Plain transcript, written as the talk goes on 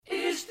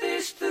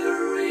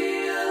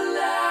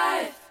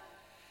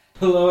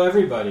Hello,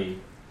 everybody,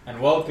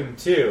 and welcome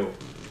to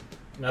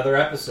another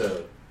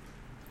episode,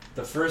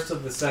 the first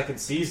of the second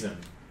season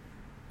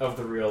of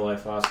the Real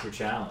Life Oscar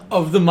Challenge.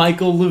 Of the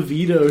Michael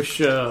Levito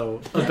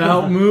show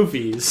about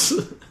movies.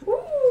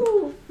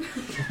 Woo!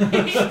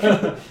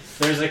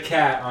 There's a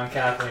cat on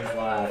Kathleen's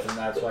lap, and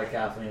that's why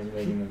Kathleen is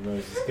making the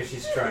noises, because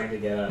she's trying to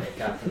get out of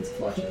Kathleen's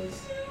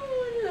clutches. No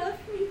one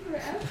left me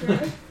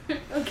forever.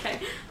 Okay.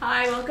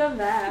 Hi, welcome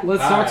back.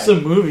 Let's Hi. talk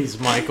some movies,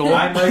 Michael.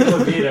 I'm Michael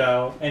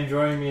Levito, and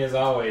joining me as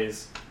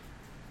always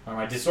are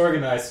my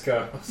disorganized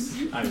co-hosts.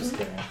 I'm just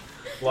kidding.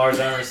 Lars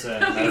Emerson,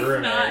 my he's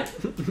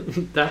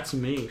roommate. That's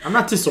me. I'm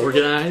not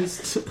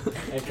disorganized.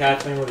 And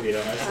Kathleen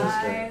Levito, my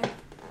Hi. sister.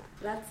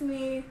 That's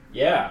me.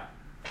 Yeah.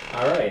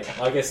 Alright.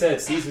 Like I said,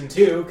 season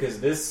 2,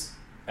 because this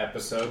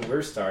episode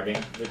we're starting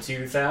the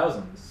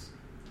 2000s.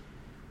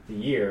 The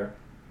year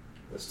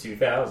was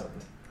 2000.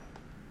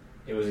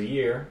 It was a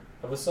year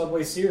of a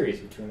Subway Series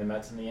between the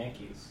Mets and the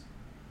Yankees.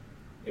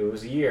 It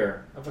was a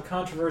year of a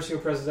controversial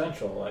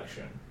presidential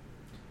election.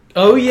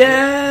 Oh,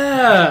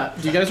 yeah!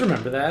 Do you guys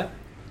remember that?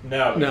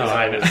 No, No,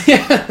 I know.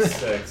 was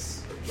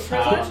 6. Which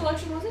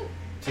election was it?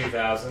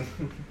 2000.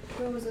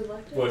 Who was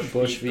elected?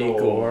 Bush v.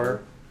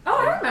 Gore. Oh,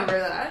 I remember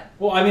that.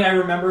 Well, I mean, I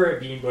remember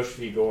it being Bush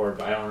v. Gore,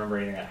 but I don't remember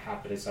anything that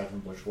happened aside from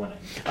Bush winning.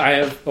 I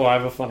have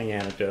a funny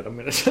anecdote I'm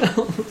going to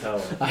tell. Tell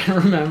it. I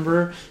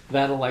remember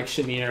that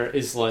election year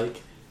is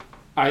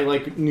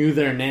I knew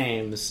their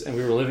names, and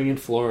we were living in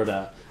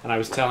Florida, and I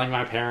was telling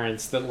my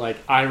parents that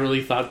I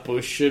really thought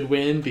Bush should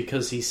win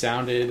because he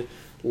sounded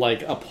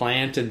like a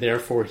plant, and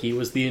therefore he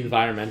was the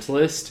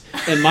environmentalist.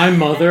 And my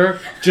mother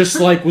just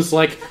was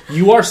like,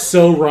 "You are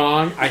so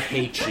wrong. I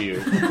hate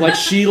you."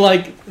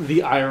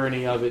 The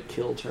irony of it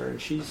killed her,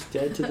 and she's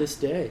dead to this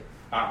day.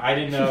 I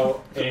didn't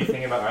know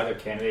anything about either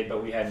candidate,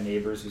 but we had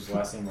neighbors whose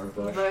last name were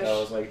Bush. Bush. I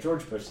was like,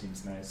 George Bush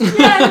seems nice. Yeah,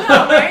 I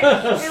know,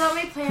 right? They let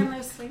me play on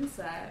their swing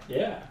set.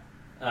 Yeah.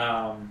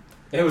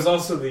 It was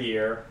also the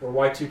year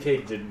where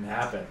Y2K didn't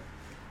happen.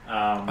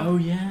 Oh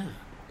yeah.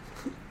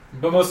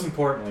 But most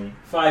importantly,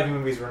 5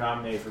 movies were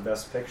nominated for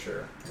Best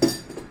Picture.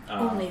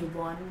 Only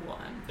one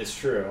won. It's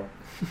true.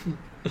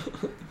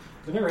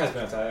 There never has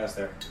been a tie-ass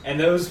there. And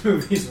those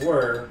movies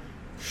were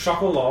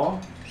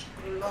Chocolat,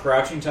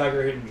 Crouching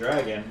Tiger, Hidden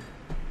Dragon,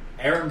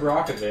 Aaron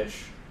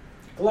Brockovich,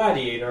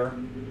 Gladiator,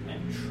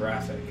 and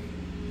Traffic.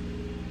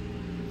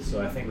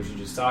 So I think we should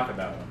just talk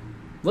about them.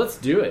 Let's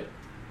do it.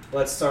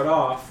 Let's start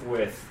off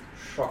with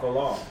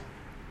Chocolat.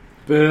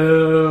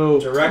 Boo.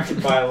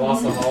 Directed by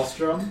Lasse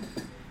Hallström.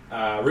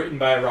 Written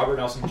by Robert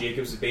Nelson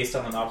Jacobs, based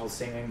on the novel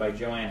Singing by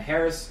Joanne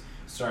Harris,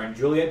 starring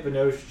Juliette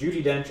Binoche,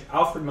 Judi Dench,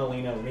 Alfred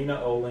Molina,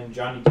 Lena Olin,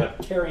 Johnny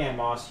Depp, Carrie-Anne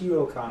Moss, Hugh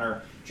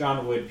O'Connor,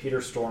 John Wood, Peter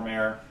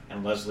Stormare,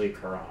 and Leslie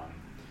Caron.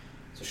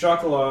 So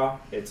Chocolat,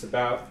 it's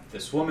about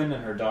this woman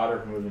and her daughter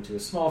who move into a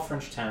small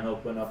French town and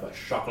open up a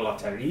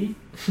chocolaterie.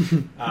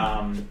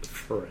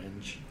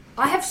 French.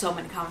 I have so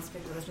many comments to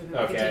make for this movie.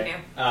 Okay. Continue.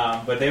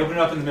 But they open it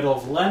up in the middle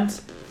of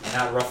Lent, and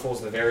that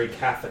ruffles the very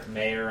Catholic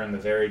mayor and the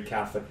very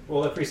Catholic...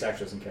 Well, the priest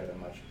actually doesn't care that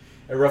much.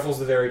 It ruffles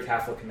the very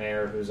Catholic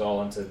mayor who's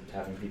all into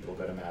having people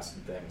go to Mass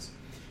and things.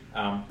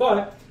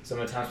 But some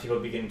of the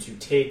townspeople begin to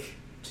take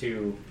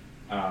to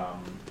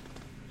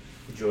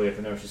Juliette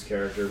Binoche's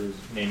character, whose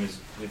name is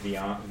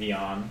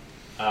Vian.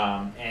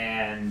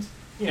 And,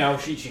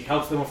 she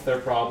helps them with their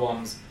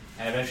problems,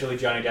 and eventually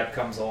Johnny Depp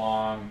comes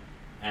along,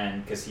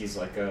 and because he's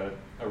like a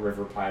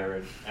river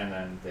pirate, and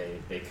then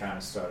they kind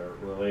of start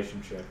a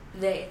relationship.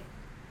 They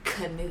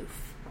canoof.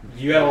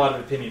 You had a lot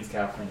of opinions,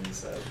 Kathleen, you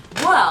said.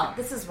 Well,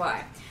 this is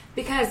why.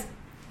 Because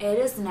it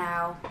is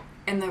now,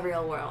 in the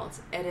real world,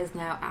 it is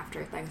now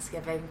after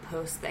Thanksgiving,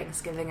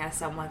 post-Thanksgiving, as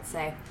some would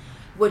say,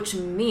 which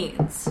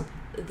means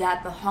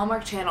that the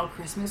Hallmark Channel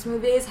Christmas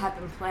movies have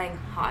been playing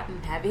hot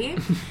and heavy.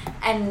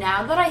 And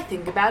now that I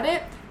think about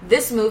it,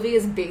 this movie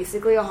is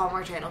basically a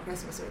Hallmark Channel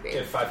Christmas movie.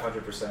 It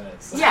 500%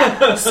 is.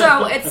 Yeah,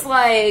 so it's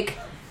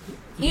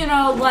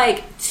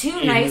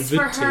too nice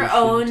for her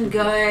own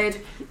good.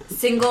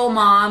 Single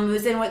mom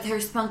moves in with her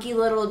spunky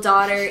little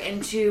daughter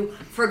into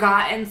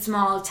forgotten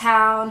small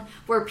town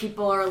where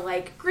people are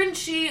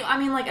grinchy. I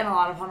mean, in a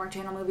lot of Hallmark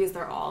Channel movies,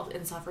 they're all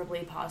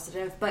insufferably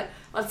positive, but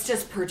let's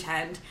just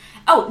pretend.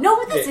 Oh, know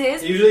what this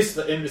is? Usually it's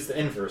the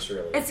inverse,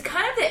 really. It's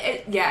kind of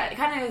it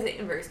kind of is the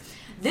inverse.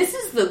 This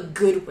is The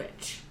Good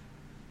Witch.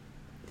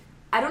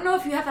 I don't know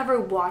if you have ever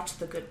watched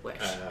The Good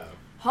Witch.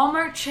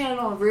 Hallmark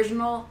Channel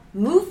original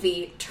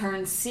movie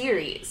turned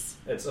series.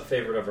 It's a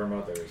favorite of our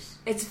mother's.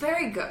 It's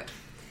very good.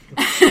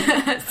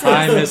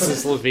 Hi,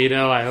 Mrs.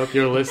 Levito. I hope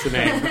you're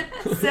listening.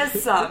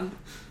 Says some.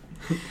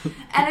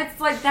 And it's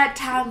that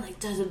town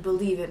doesn't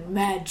believe in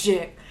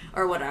magic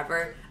or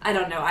whatever. I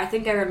don't know. I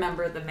think I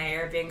remember the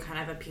mayor being kind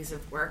of a piece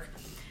of work.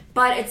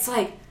 But it's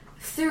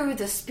through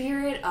the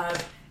spirit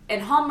of... In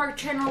Hallmark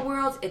Channel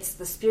world, it's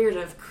the spirit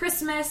of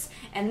Christmas.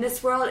 In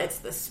this world, it's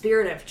the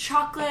spirit of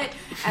chocolate.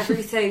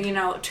 Everything,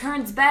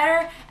 turns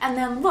better. And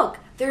then look,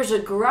 there's a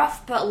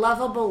gruff but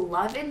lovable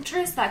love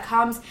interest that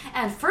comes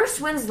and first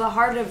wins the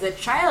heart of the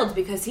child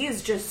because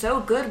he's just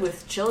so good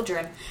with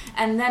children.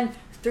 And then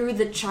through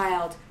the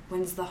child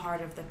wins the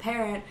heart of the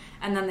parent,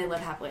 and then they live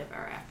happily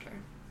ever after.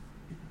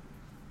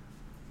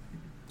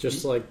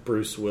 Just like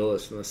Bruce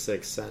Willis in The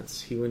Sixth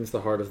Sense. He wins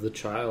the heart of the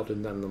child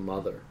and then the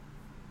mother.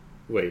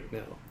 Wait,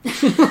 no.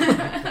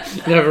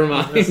 Never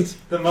mind.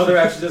 The mother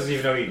actually doesn't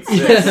even know he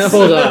exists. Yeah,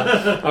 hold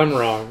on. I'm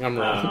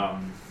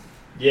wrong.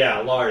 Yeah,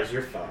 Lars,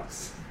 your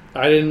thoughts.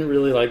 I didn't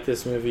really like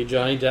this movie.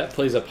 Johnny Depp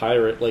plays a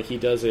pirate like he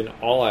does in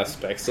all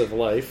aspects of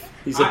life.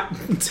 He's a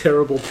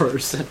terrible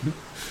person.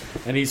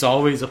 And he's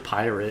always a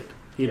pirate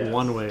in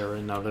one way or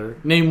another.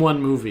 Name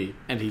one movie,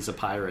 and he's a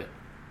pirate.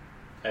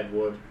 Ed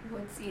Wood.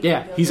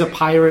 Yeah, he's a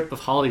pirate of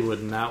Hollywood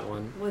in that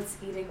one. What's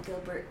eating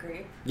Gilbert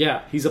Grape?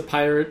 Yeah, he's a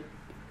pirate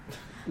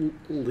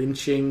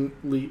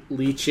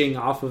leeching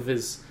off of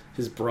his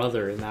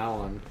brother in that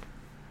one.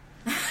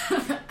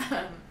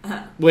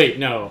 Wait,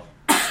 no.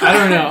 I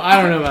don't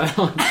know about that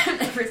one. I've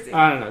never seen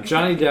I don't know.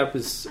 Johnny Depp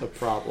is a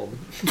problem.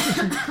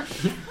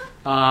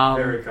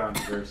 Very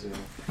controversial.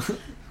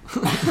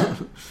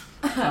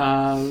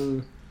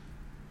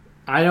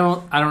 I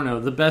don't know.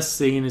 The best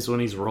scene is when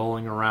he's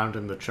rolling around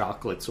in the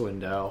chocolates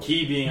window.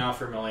 He being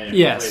Alfred Molina.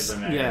 Yes, Plays the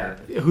mayor.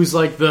 yeah. Who's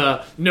like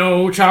the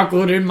no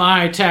chocolate in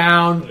my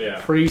town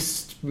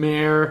priest,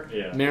 mayor,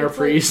 mayor it's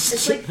priest.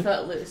 It's like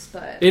Footloose,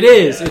 but it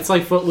is. Yeah. It's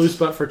like Footloose,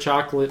 but for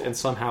chocolate and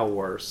somehow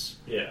worse.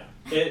 Yeah.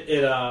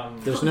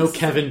 There's no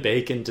Kevin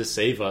Bacon to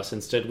save us.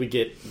 Instead, we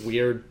get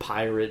weird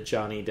pirate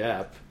Johnny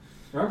Depp.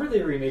 Remember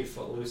they remade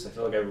Footloose? I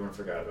feel like everyone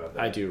forgot about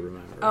that. I do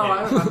remember. Oh,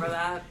 I remember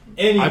that.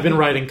 I've been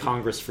writing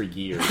Congress for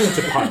years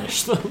to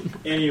punish them.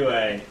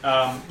 Anyway,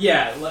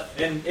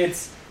 and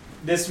it's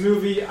this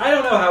movie. I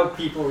don't know how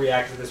people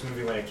reacted to this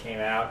movie when it came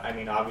out. I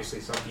mean, obviously,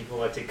 some people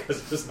liked it because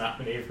it was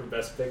nominated for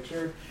Best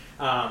Picture.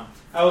 I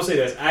will say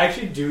this: I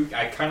actually do.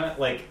 I kind of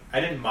like. I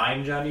didn't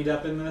mind Johnny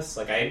Depp in this.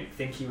 Like, I didn't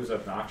think he was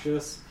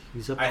obnoxious.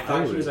 I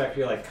thought he was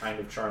actually like kind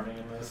of charming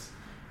in this.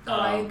 Oh,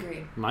 I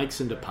agree. Mike's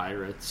into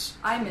pirates.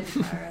 I'm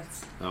into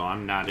pirates. Oh,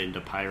 I'm not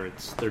into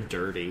pirates. They're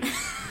dirty.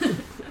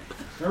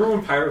 Remember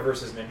when Pirate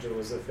vs. Ninja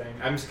was a thing?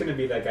 I'm just going to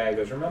be that guy who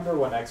goes, remember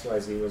when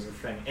XYZ was a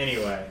thing?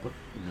 Anyway.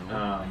 No,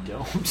 I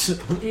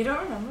don't. You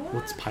don't remember that?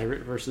 What's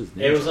Pirate vs.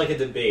 Ninja? It was like a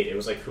debate. It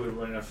was like who would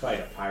win in a fight,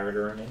 a pirate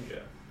or a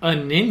ninja? A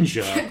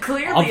ninja?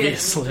 Clearly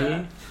obviously. a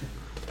ninja.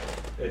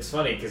 It's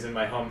funny, because in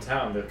my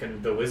hometown,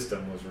 the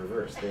wisdom was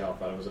reversed. They all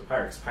thought it was a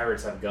pirate, because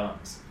pirates have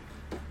guns.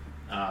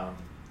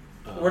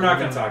 We're not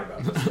going to talk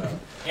about this, though.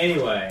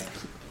 Anyway,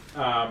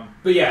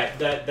 but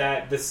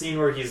yeah, the scene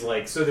where he's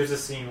like, so there's a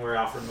scene where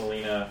Alfred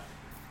Molina,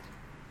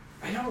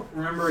 I don't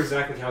remember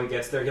exactly how he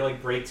gets there. He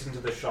like breaks into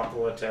the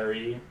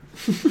chocolaterie,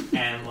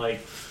 and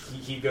like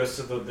he goes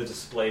to the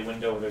display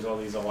window where there's all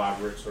these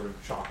elaborate sort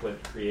of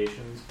chocolate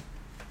creations,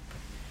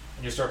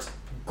 and just starts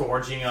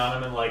gorging on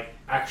him, and like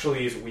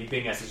actually is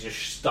weeping as he's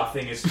just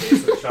stuffing his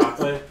face with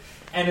chocolate.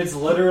 And it's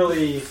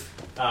literally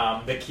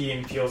the Key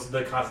and Peele,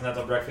 the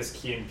Continental Breakfast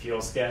Key and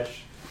Peele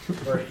sketch,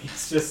 where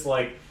he's just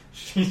like,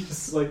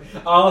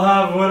 I'll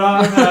have what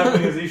I'm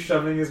having, as he's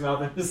shoving his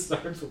mouth and just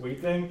starts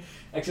weeping.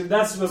 Actually,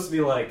 that's supposed to be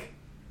like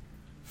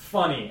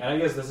funny, and I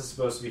guess this is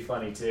supposed to be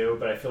funny too,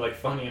 but I feel like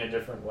funny in a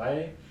different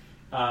way.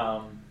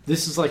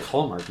 This is like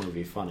Hallmark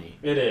movie funny.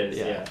 It is,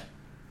 yeah.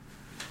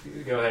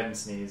 Go ahead and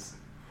sneeze.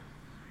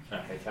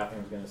 Okay,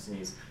 Kathleen was going to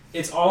sneeze.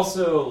 It's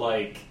also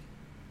like,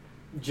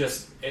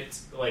 just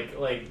it's like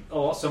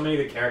so many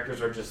of the characters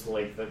are just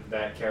like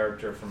that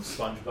character from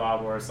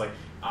SpongeBob, where it's like,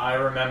 I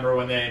remember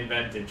when they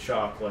invented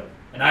chocolate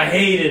and I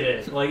hated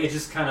it. Like, it's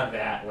just kind of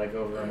that, like,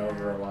 over and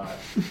over a lot.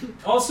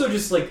 Also,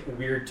 just like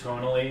weird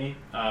tonally.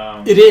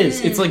 It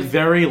is. It's like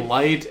very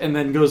light and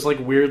then goes like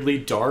weirdly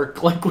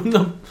dark, like when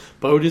the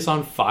boat is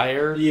on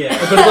fire. Yeah,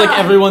 but like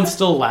everyone's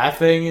still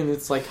laughing and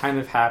it's like kind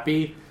of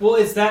happy. Well,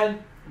 it's that.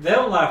 They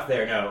don't laugh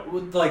there, no.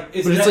 Like,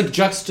 it's like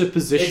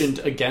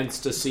juxtapositioned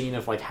against a scene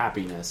of like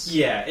happiness.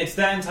 Yeah, it's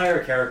that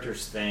entire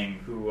character's thing.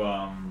 Who,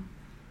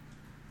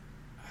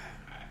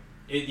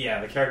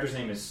 the character's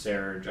name is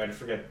Serge. I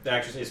forget. The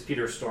actress is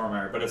Peter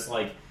Stormare, but it's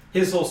like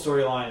his whole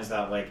storyline is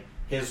that like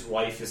his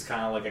wife is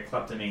kind of like a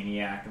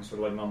kleptomaniac and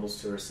sort of like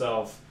mumbles to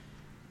herself,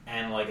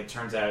 and like it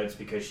turns out it's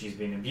because she's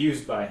being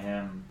abused by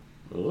him.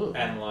 Ooh.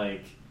 And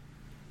like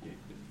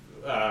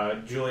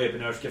Juliette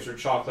Binoche gives her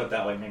chocolate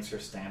that like makes her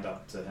stand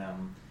up to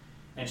him.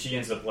 And she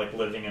ends up like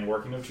living and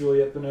working with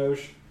Juliette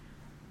Binoche.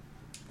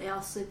 They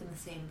all sleep in the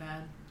same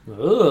bed.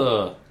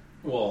 Ugh.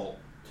 Well,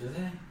 do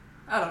they?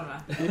 I don't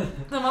know.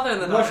 The mother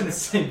and the daughter. Watching the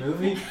same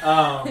movie.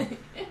 And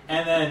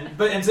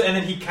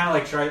then he kind of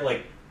like tried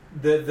like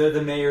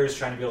the mayor is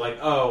trying to be like,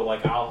 oh,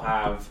 like I'll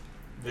have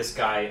this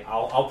guy.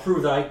 I'll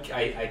prove that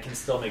I can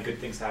still make good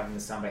things happen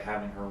this time by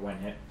having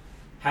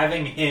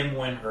him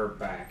win her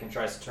back, and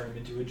tries to turn him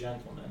into a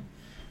gentleman.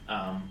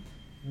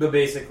 But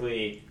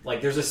basically, like,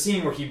 there's a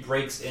scene where he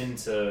breaks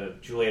into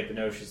Juliette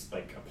Binoche's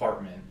like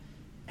apartment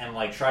and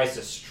like tries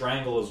to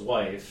strangle his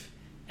wife,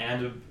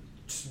 and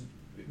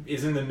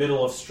is in the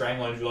middle of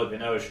strangling Juliette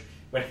Binoche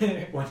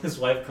when his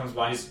wife comes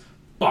by. He just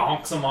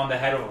bonks him on the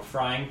head with a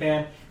frying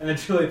pan, and then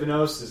Juliette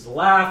Binoche is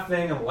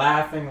laughing and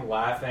laughing and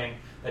laughing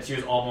that she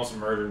was almost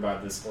murdered by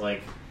this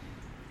like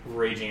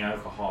raging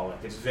alcoholic.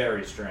 It's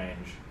very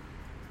strange.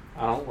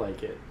 I don't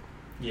like it.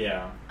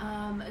 Yeah.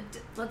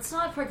 Let's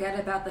not forget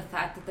about the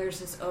fact that there's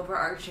this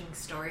overarching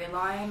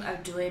storyline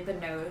of Juliette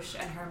Binoche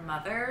and her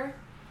mother.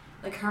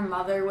 Like, her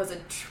mother was a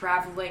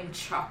traveling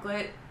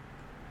chocolate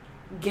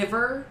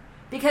giver.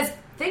 Because,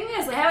 thing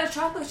is, they have a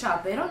chocolate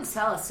shop. They don't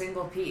sell a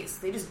single piece.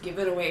 They just give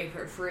it away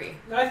for free.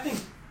 I think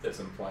that's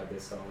implied they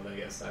sell it, I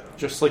guess. I don't know.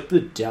 Just like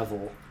the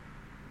devil.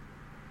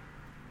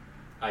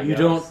 I You guess.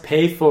 don't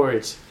pay for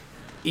it.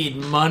 Eat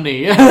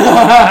money.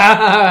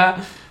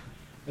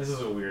 This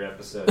is a weird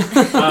episode.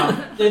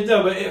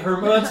 No, but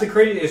that's the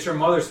crazy is her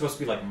mother's supposed to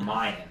be like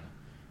Mayan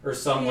or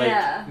some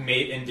Yeah.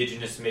 like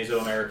indigenous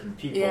Mesoamerican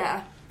people.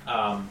 Yeah.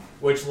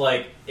 Which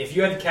like if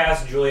you had to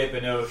cast Juliette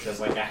Binoche as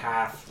like a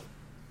half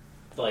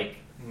like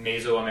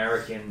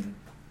Mesoamerican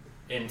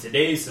in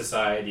today's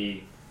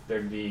society,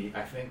 there'd be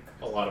I think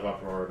a lot of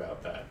uproar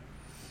about that.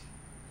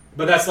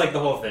 But that's like the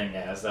whole thing,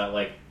 yeah, is that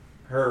like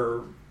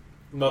her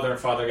mother and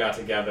father got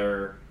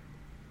together.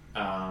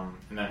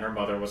 And then her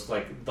mother was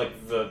like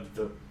the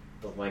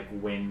like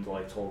wind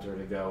like told her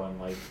to go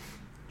and like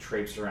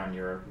traipse around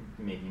Europe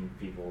making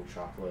people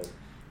chocolate.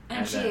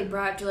 And she then,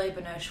 brought Juliette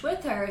Binoche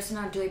with her, so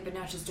now Juliette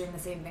Binoche is doing the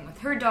same thing with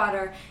her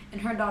daughter, and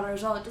her daughter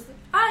is all just like,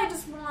 I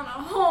just want a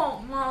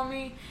home,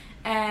 mommy.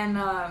 And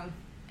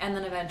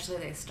then eventually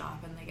they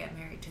stop and they get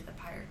married to the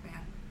pirate man.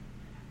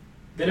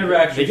 they never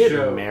actually They get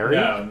show married?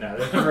 No,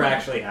 that never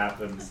actually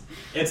happens.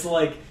 It's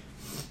like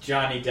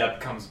Johnny Depp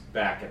comes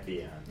back at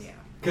the end. Yeah.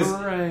 Because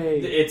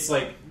Hooray. it's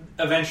like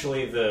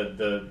eventually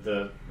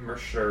the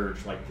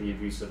Mersurge, like the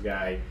abusive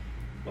guy,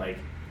 like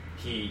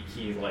he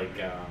like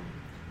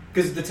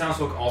because the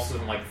townsfolk also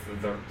don't like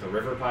the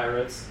river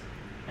pirates,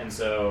 and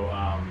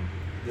so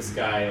this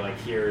guy like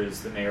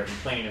hears the mayor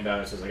complaining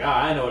about it, so he's like,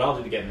 I know what I'll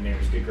do to get in the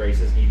mayor's good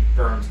graces, and he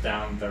burns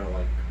down their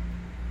like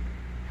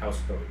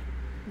houseboat.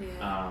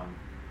 Yeah.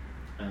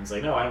 And it's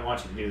like, no, I don't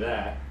want you to do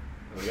that.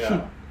 There we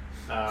go.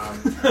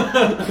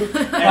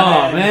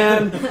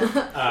 Man.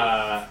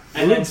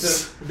 And then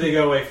so they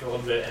go away for a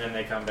little bit, and then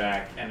they come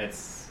back, and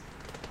it's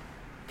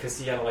because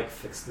he had to like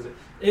fix the.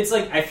 It's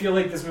like I feel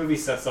like this movie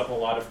sets up a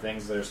lot of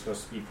things that are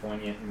supposed to be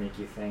poignant and make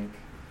you think,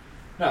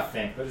 not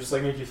think, but just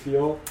like make you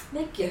feel.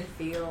 Make you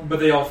feel. But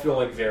they all feel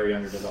like very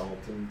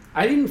underdeveloped. And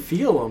I didn't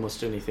feel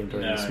almost anything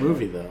during No, this yeah.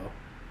 movie, though.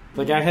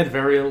 Like, I had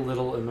very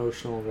little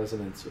emotional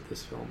resonance with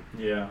this film.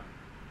 yeah,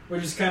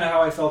 which is kind of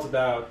how I felt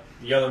about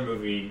the other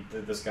movie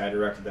that this guy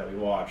directed that we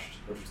watched,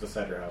 which was The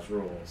Cider House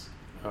Rules.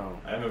 Oh.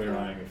 That movie really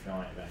didn't make me feel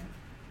anything.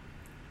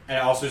 And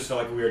it also just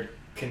felt like weird,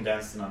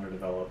 condensed and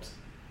underdeveloped.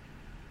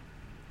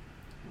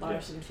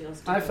 Larson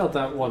feels. I felt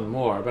that one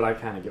more, but I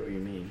kind of get what you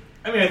mean.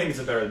 I mean, I think it's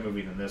a better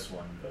movie than this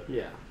one, but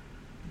Yeah.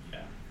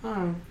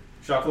 yeah.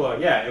 Chocolat,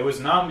 yeah, it was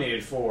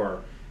nominated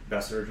for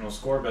Best Original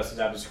Score, Best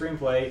Adapted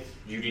Screenplay.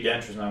 Judi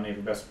Dench was nominated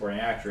for Best Supporting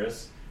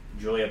Actress.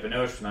 Juliette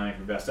Binoche was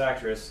nominated for Best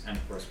Actress, and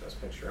of course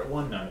Best Picture. It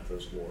won none of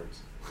those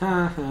awards.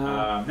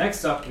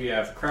 Next up, we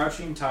have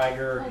Crouching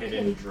Tiger,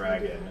 Hidden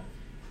Dragon.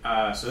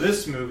 So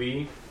this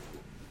movie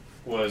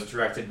was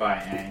directed by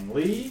Ang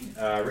Lee,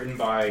 written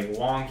by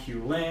Wong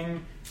Hu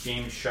Ling,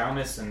 James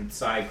Shaumas, and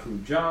Tsai Ku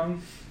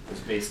Jung. It was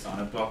based on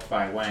a book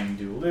by Wang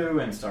Du Liu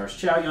and stars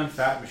Chow Yun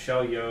Fat,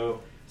 Michelle Yeoh,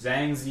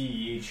 Zhang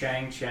Ziyi,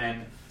 Chang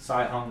Chen,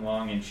 Tsai Hung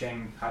Lung, and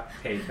Cheng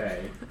Pei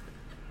Pei.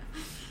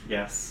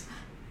 Yes.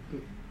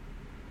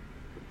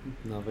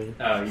 Nothing.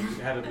 Oh, you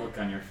had a look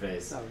on your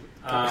face.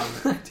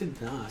 I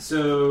did not.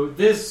 So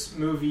this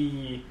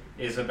movie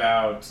is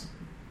about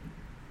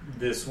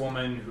this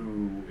woman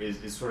who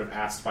is sort of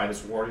asked by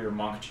this warrior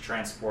monk to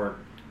transport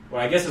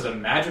what I guess is a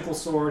magical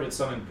sword. It's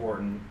some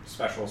important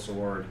special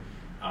sword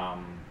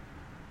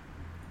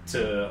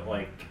to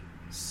like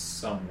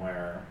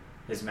somewhere,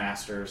 his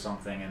master or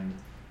something, and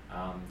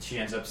she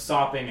ends up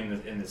stopping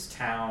in this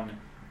town,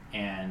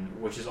 and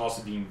which is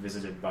also being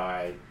visited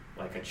by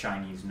like a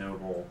Chinese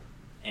noble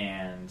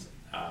and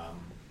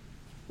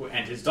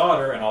his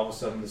daughter, and all of a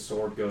sudden the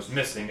sword goes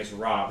missing. It's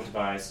robbed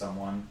by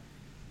someone,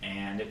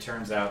 and it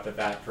turns out that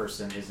that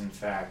person is in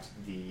fact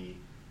the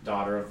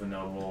daughter of the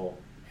noble,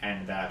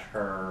 and that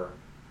her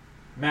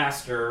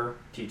master,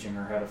 teaching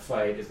her how to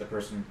fight, is the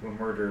person who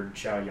murdered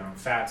Chow Yun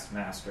Fat's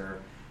master.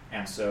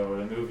 And so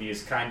the movie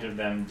is kind of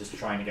them just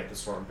trying to get the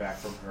sword back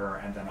from her,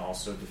 and then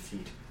also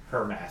defeat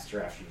her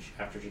master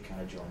after she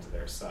kind of joins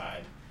their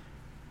side.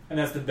 And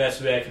that's the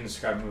best way I can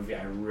describe the movie.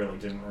 I really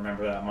didn't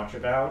remember that much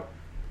about.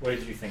 What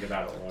did you think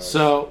about it, Lars?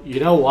 So, you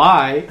know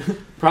why?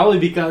 Probably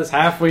because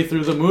halfway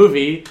through the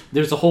movie,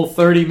 there's a whole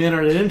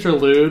 30-minute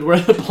interlude where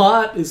the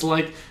plot is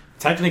like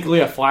technically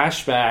a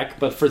flashback,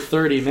 but for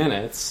 30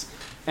 minutes.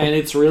 And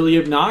it's really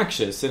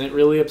obnoxious, and it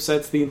really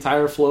upsets the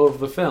entire flow of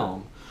the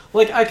film.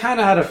 Like, I kind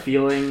of had a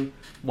feeling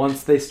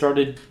once they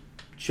started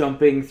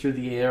jumping through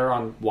the air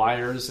on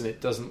wires, and it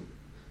doesn't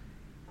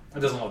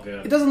look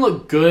good. It doesn't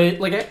look good.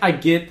 Like, I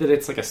get that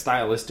it's like a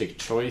stylistic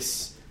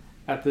choice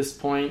at this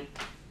point.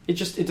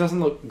 It doesn't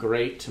look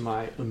great to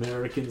my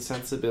American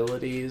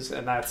sensibilities,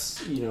 and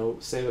that's,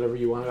 say whatever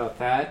you want about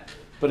that.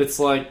 But it's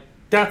like,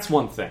 that's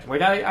one thing.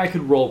 Like, I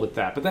could roll with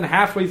that. But then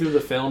halfway through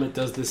the film, it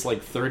does this,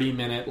 like,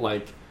 30-minute,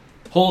 like,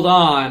 hold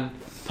on,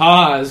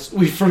 pause,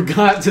 we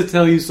forgot to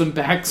tell you some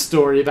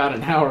backstory about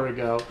an hour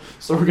ago,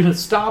 so we're going to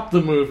stop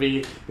the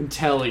movie and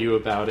tell you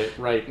about it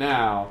right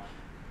now.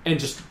 And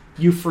just,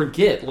 you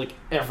forget, like,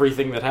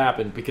 everything that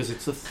happened, because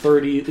it's like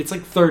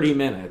 30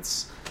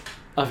 minutes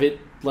of it,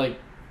 like,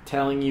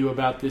 telling you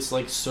about this,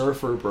 like,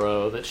 surfer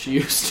bro that she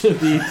used to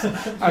be.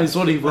 It's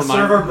what he reminded me.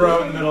 Surfer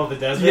bro in the middle of the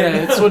desert. Yeah,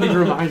 it's what he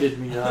reminded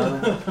me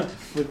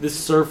of. Like this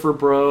surfer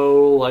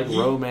bro, like,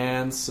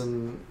 romance,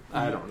 and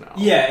I don't know.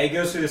 Yeah, it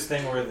goes through this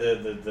thing where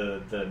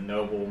the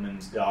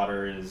nobleman's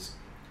daughter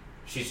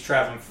she's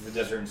traveling through the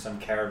desert in some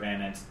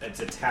caravan, and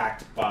it's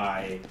attacked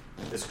by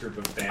this group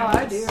of bandits. Oh,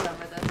 I do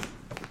remember this.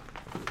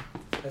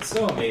 It's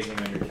so amazing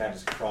when your cat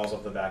just crawls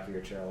off the back of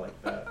your chair like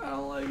that. I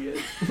don't like it.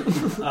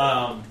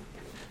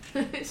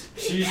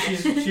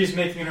 She's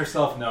making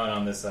herself known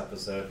on this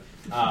episode,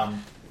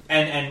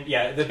 and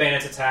yeah, the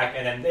bandits attack,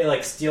 and then they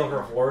like steal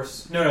her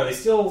horse. No, they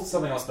steal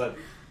something else,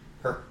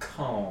 her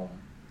comb.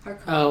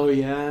 Oh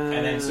yeah,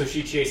 and then so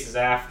she chases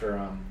after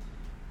him,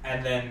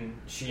 and then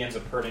she ends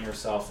up hurting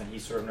herself, and he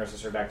sort of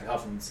nurses her back to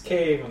health in this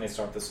cave when they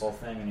start this whole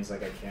thing, and he's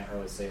like, I can't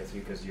really stay with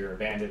you because you're a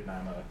bandit and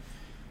I'm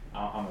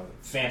a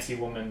fancy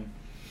woman,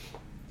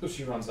 so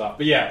she runs off.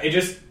 But yeah,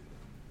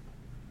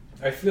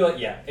 I feel like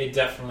it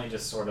definitely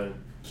just sort of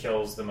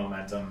kills the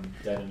momentum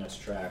dead in its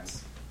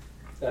tracks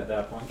at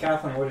that point.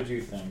 Kathleen, what did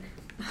you think?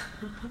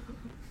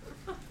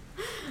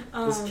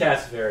 This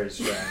cat's very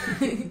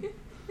strange.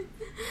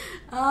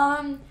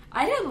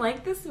 I didn't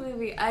like this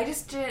movie. I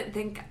just didn't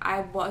think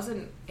I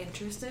wasn't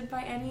interested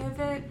by any of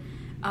it.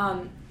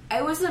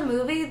 It was a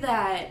movie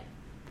that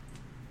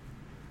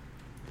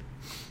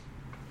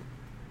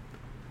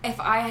if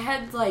I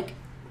had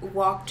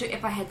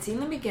seen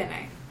the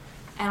beginning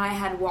and I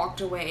had walked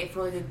away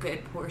for like a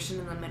good portion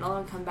in the middle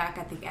and come back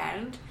at the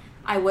end,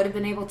 I would have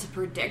been able to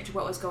predict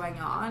what was going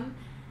on,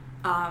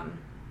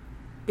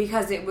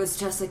 because it was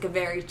just like a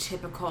very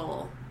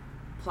typical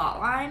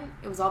plot line.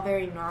 It was all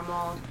very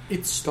normal.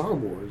 It's Star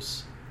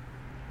Wars,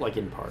 like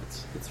in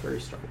parts. It's very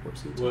Star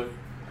Wars. What?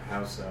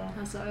 How so?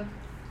 How so?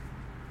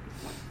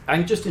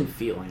 I'm just in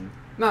feeling,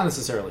 not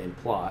necessarily in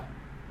plot.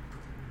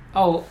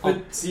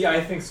 See,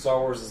 I think Star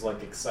Wars is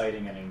like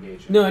exciting and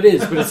engaging. No, it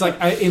is, but it's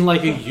like in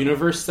like a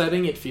universe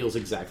setting, it feels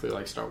exactly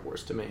like Star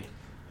Wars to me.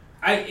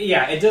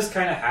 It does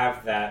kind of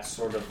have that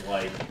sort of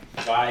like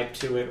vibe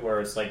to it, where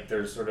it's like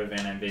there's sort of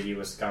an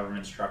ambiguous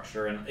government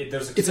structure, and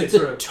it's like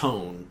sort of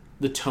tone.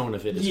 The tone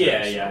of it is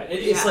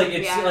It's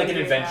like an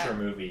adventure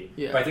movie.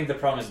 Yeah. But I think the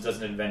problem is it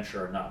doesn't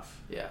adventure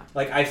enough. Yeah.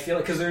 Like I feel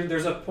because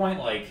there's a point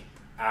like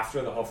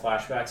after the whole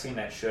flashback scene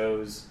that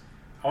shows.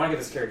 I want to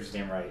get this character's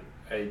name right.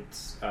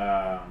 It's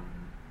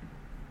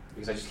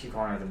because I just keep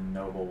calling her the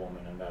noble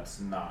woman, and that's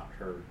not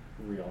her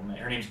real name.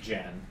 Her name's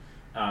Jen.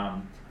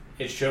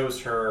 It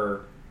shows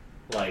her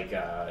like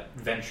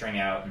venturing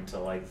out into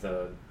like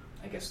the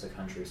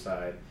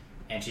countryside,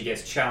 and she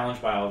gets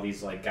challenged by all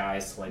these like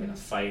guys to like in a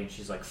fight, and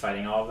she's like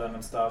fighting all of them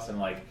and stuff, and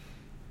like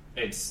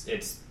it's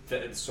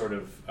sort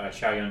of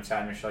Chow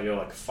Yun-Fat and Michelle Yeoh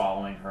like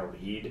following her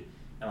lead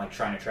and like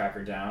trying to track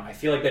her down. I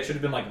feel like that should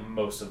have been like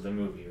most of the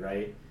movie,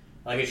 right?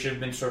 Like it should have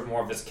been sort of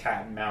more of this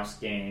cat and mouse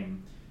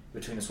game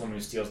between this woman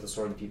who steals the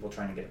sword and the people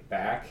trying to get it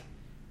back,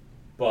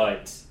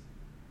 but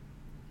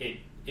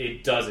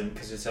it doesn't,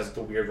 because it has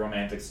the weird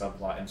romantic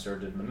subplot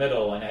inserted in the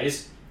middle, and I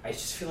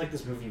just feel like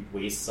this movie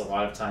wastes a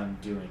lot of time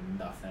doing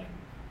nothing.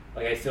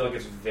 Like I feel like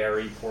it's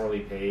very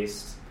poorly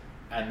paced,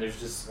 and there's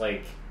just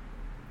like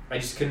I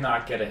just could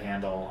not get a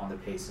handle on the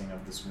pacing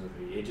of this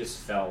movie. It just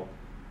felt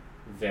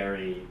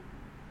very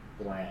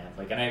bland.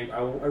 Like, and I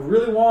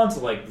really want to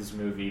like this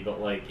movie, but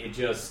like it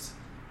just.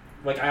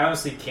 Like, I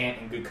honestly can't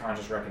in good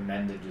conscience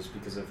recommend it just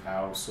because of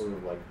how sort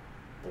of, like,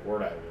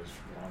 bored I was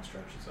for long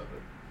stretches of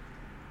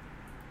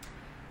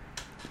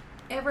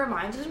it. It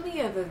reminded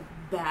me of a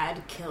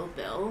bad Kill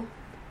Bill.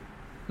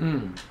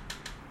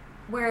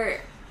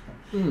 Where...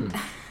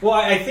 Well,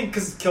 I think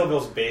because Kill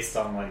Bill's based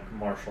on, like,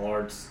 martial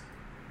arts.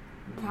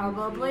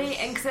 Probably. Movies.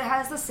 And because it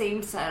has the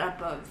same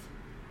setup of,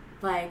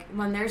 like,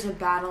 when there's a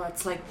battle,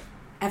 it's like,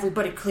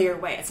 everybody clear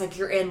away. It's like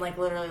you're in, like,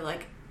 literally,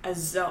 like, a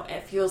zone.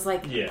 It feels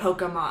like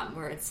Pokemon,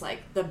 where it's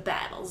like the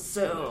battle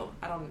zone.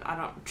 I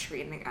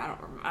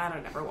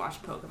don't never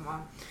watch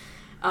Pokemon,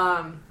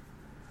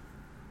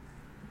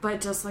 but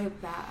just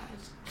like that.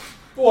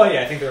 Well,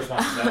 yeah, I think the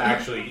response is that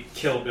actually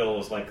Kill Bill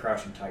is like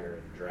Crouching Tiger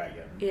and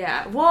Dragon.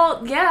 Yeah,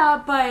 well,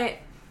 yeah, but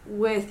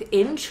with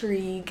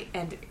intrigue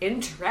and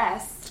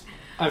interest.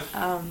 I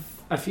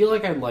feel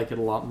like I'd like it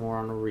a lot more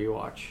on a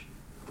rewatch.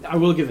 I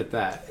will give it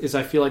that.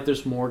 I feel like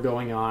there's more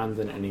going on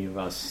than any of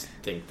us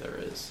think there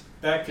is.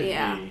 That could be.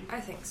 I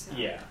think so.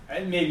 Yeah,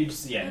 and maybe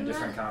just in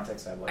different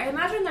contexts. I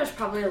imagine there's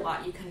probably a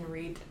lot you can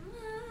read.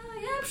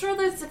 I'm sure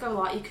there's like a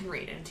lot you can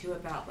read into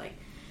about like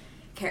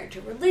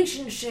character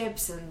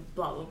relationships and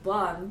blah blah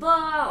blah and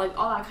blah, like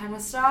all that kind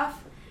of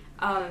stuff.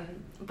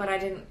 But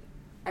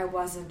I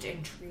wasn't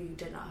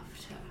intrigued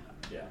enough to.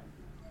 Yeah.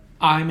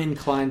 I'm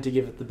inclined to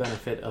give it the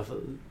benefit of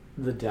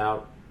the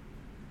doubt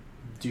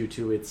due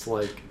to its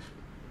like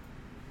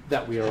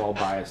that we are all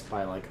biased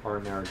by like our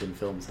American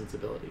film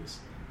sensibilities.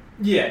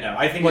 Yeah, no,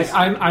 I think like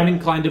I'm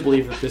inclined to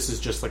believe that this is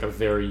just like a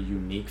very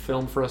unique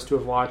film for us to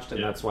have watched,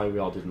 and that's why we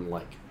all didn't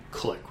like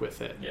click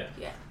with it.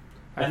 Yeah.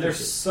 And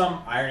there's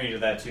some irony to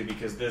that too,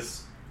 because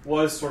this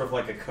was sort of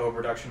like a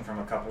co-production from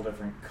a couple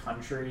different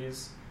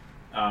countries.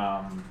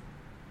 I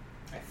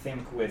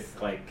think with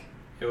like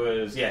it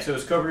was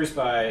co-produced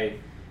by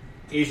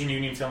Asian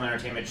Union Film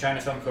Entertainment, China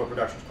Film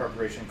Co-Productions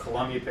Corporation,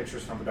 Columbia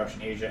Pictures Film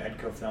Production Asia,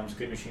 Edco Films,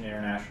 Good Machine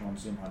International, and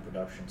Zoom On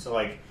Production. So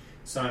like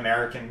some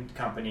American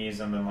companies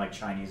and then like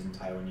Chinese and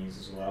Taiwanese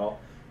as well.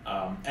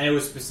 And it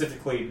was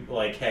specifically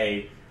like,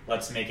 hey,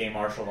 let's make a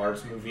martial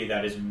arts movie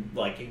that is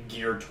like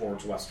geared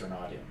towards Western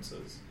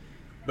audiences.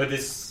 But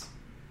this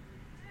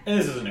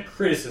isn't a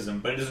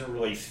criticism, but it doesn't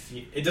really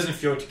doesn't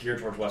feel geared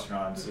towards Western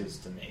audiences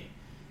to me.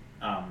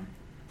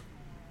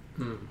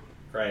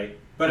 Right?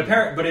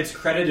 But it's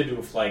credited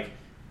with like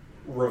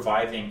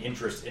reviving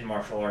interest in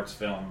martial arts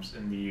films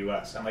in the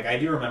U.S. And like I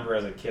do remember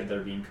as a kid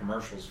there being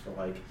commercials for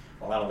like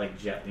a lot of like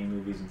Jet Li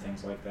movies and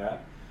things like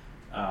that.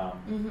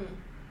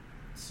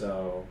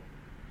 So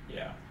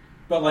yeah,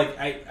 but like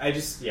I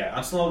just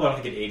on some level I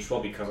don't think it aged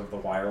well because of the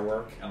wire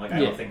work, and like I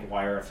don't think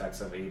wire effects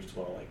have aged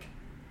well, like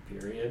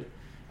period.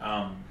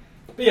 But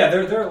yeah,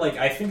 they're like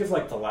I think of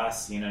like the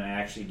last scene, and I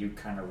actually do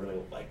kind of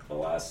really like the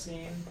last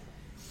scene.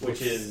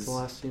 Which is the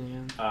last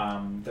scene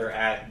again? They're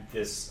at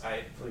this.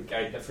 I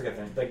forget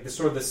the like the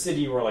sort of the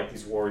city where like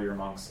these warrior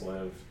monks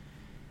live,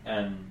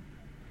 and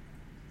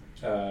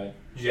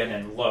Jen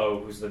and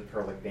Lo, who's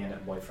her like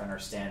bandit boyfriend, are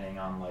standing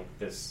on like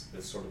this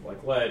sort of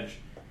like ledge,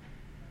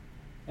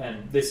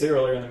 and they say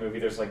earlier in the movie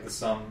there's like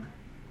some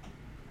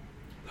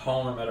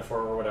poem or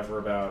metaphor or whatever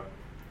about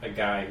a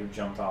guy who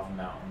jumped off a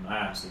mountain.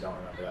 I honestly don't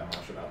remember that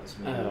much about this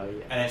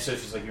movie. And then so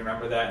she's like, you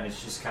remember that? And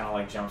it's just kind of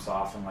like jumps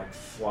off and like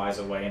flies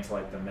away into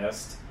like the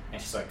mist.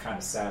 And she's like kind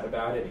of sad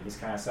about it. And he's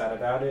kind of sad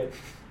about it.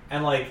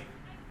 And like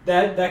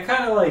that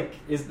kind of like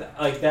is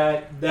like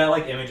that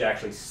like image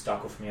actually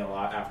stuck with me a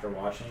lot after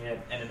watching it.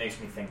 And it makes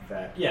me think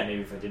that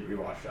maybe if I did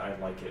rewatch it, I'd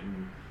like it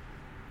and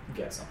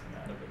get something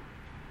out of it.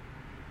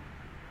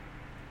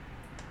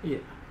 Yeah,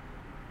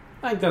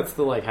 I think that's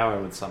the like how I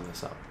would sum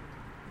this up.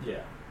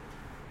 Yeah.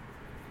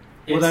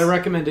 Would I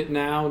recommend it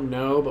now?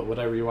 No, but would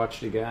I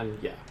rewatch it again?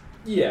 Yeah.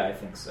 Yeah, I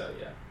think so.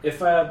 Yeah.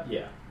 If I I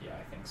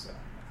think so.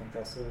 I think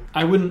that's it.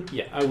 I wouldn't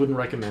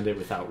recommend it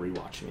without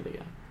rewatching it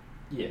again.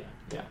 Yeah.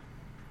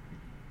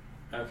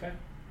 Okay.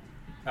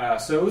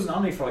 So it was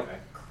nominated for like a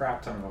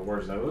crap ton of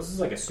awards though. This is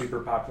like a super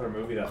popular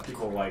movie that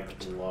people like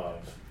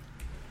love.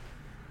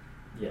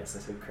 Yes, I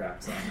said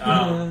crap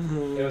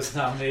ton. It was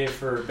nominated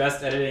for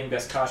Best Editing,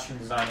 Best Costume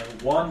Design,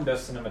 1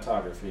 Best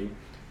Cinematography,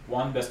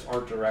 1 Best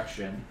Art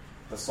Direction.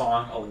 The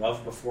song "A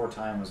Love Before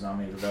Time" was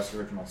nominated for Best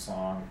Original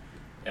Song.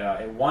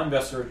 It won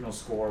Best Original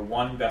Score,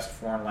 1 Best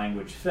Foreign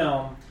Language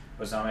Film,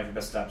 was nominated for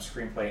Best Adapted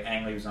Screenplay.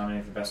 Ang Lee was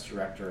nominated for Best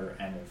Director,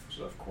 and was,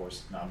 of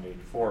course,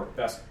 nominated for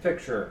Best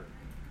Picture.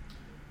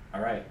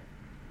 All right.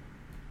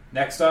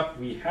 Next up,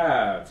 we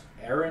have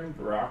Aaron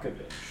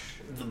Brockovich.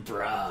 The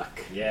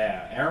Brock.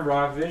 Yeah, Aaron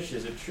Brockovich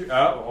is a true...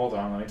 Oh, hold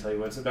on, let me tell you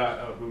what it's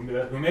about. Who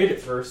made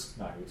it first,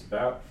 not who it's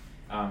about.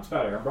 It's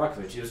about Aaron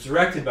Brockovich. It was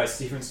directed by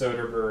Steven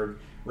Soderbergh,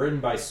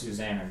 written by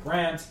Susanna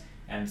Grant,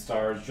 and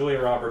stars Julia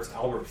Roberts,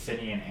 Albert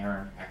Finney, and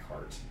Aaron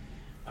Eckhart.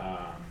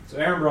 So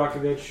Aaron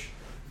Brockovich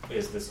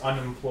is this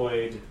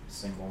unemployed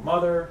single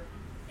mother,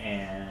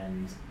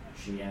 and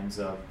she ends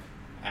up,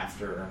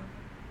 after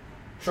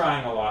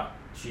trying a lot,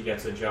 she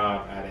gets a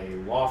job at a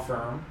law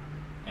firm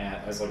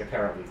as like a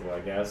paralegal, I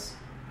guess,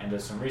 and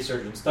does some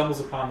research and stumbles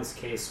upon this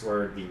case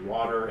where the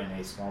water in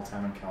a small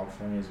town in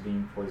California is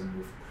being poisoned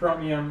with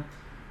chromium.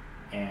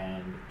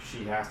 And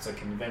she has to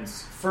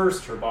convince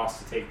first her boss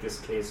to take this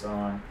case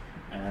on,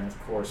 and then of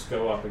course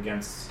go up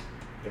against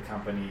the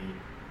company,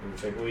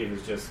 which I believe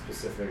is just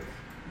Pacific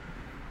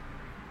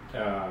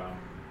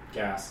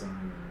Gas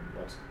and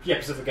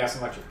Pacific Gas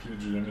and Electric,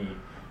 PG&E,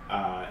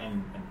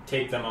 and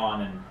take them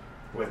on, and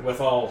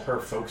with all her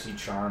folksy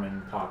charm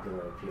and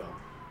popular appeal.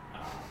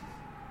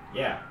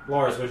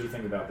 Lars, what did you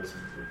think about this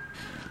movie?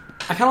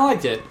 I kind of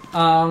liked it.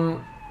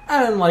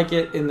 I didn't like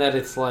it in that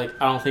it's like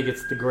I don't think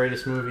it's the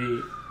greatest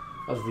movie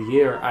of the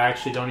year. I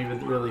actually don't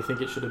even really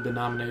think it should have been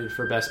nominated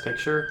for Best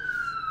Picture.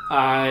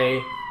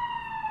 There's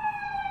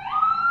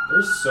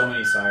so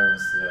many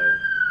sirens today.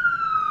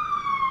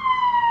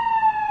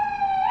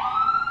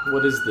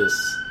 What is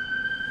this?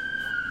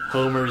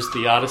 Homer's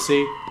The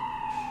Odyssey?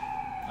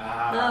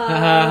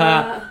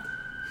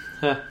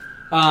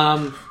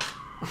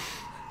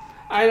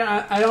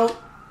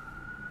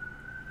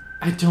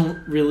 I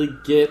don't really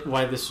get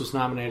why this was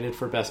nominated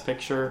for Best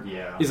Picture.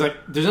 Yeah. It's like,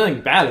 there's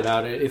nothing bad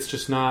about it. It's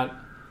just not...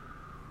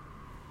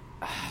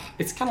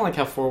 It's kind of like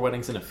how Four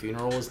Weddings and a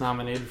Funeral was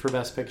nominated for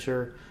Best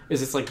Picture.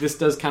 It's like, this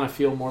does kind of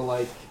feel more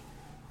like...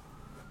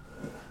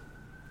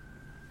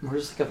 More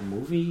just like a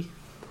movie.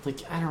 Like,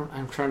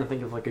 I'm trying to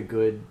think of like a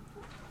good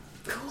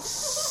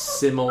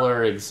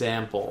similar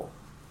example.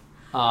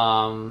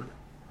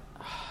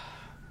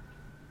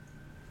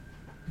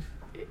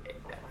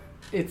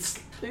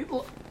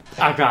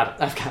 I've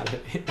got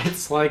it.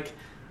 It's like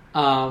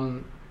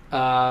Anne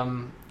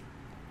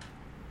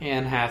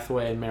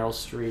Hathaway and Meryl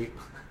Streep.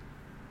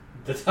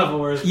 The Devil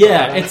Wears Prada.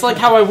 Yeah, it's like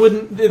how I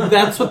wouldn't.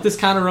 That's what this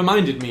kind of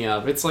reminded me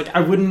of. It's like I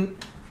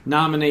wouldn't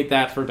nominate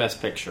that for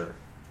Best Picture.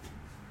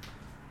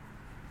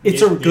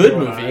 It's a good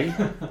movie.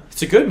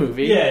 It's a good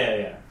movie.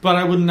 Yeah. But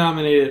I wouldn't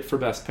nominate it for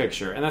Best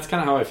Picture, and that's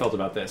kind of how I felt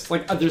about this.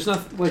 Like, there's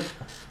nothing. Like,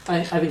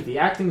 I think the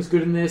acting's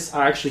good in this.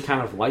 I actually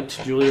kind of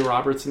liked Julia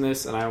Roberts in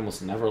this, and I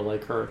almost never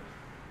like her.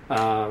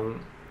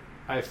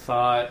 I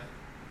thought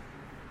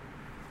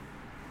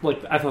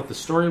the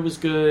story was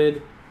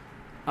good.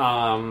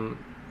 Like,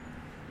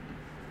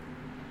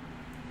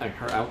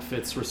 her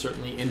outfits were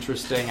certainly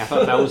interesting. I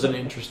thought that was an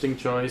interesting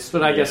choice,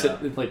 but I guess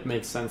it like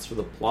makes sense for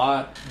the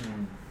plot.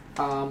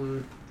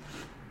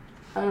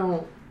 I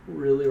don't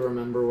really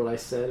remember what I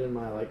said in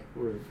my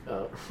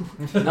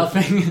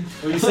nothing.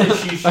 Well, you said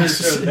she sure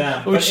showed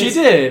them. Well, she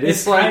did.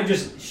 It's kind of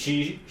just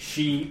she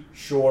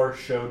sure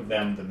showed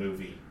them the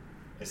movie.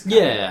 It's kind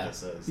of what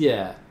this is.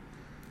 Yeah.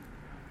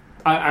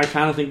 I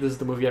kind of think this is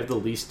the movie I have the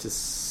least to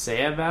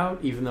say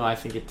about, even though I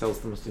think it tells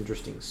the most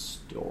interesting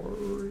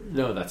story.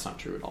 No, that's not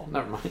true at all.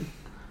 Never mind.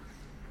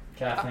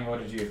 Kathleen, what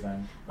did you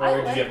think?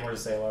 Or did you have more to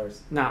say,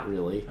 Lars? Not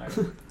really.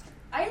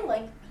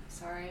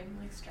 Sorry, I'm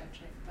like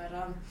stretching, but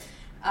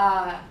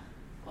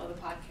well, the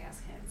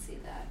podcast can't see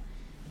that.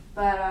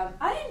 But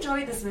I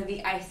enjoyed this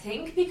movie, I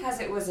think,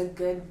 because it was a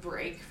good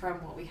break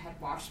from what we had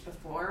watched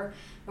before,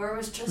 where it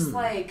was just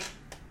like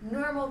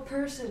normal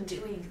person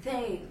doing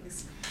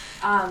things.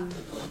 I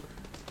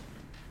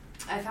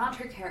found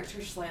her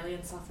character slightly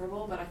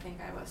insufferable, but I think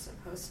I was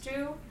supposed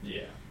to.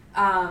 Yeah.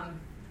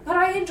 But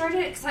I enjoyed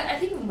it, cause I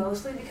think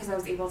mostly because I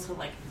was able to,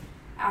 like,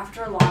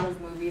 after a lot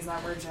of movies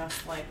that were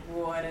just like,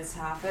 what is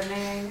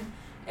happening?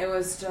 It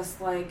was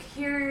just like,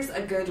 here's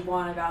a good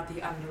one about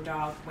the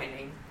underdog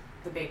winning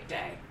the big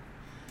day.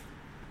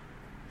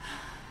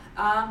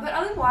 But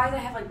otherwise, I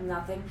have, like,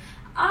 nothing.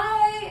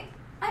 I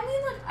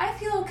mean, like, I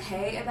feel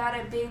okay about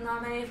it being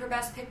nominated for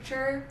Best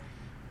Picture.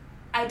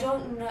 I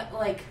don't know,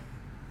 like,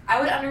 I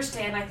would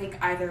understand, I think,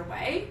 either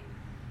way.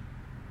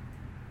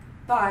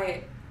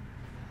 But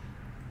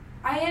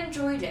I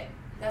enjoyed it.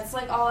 That's,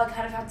 like, all I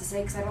kind of have to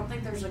say, because I don't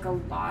think there's, like, a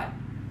lot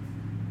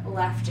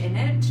left in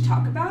it to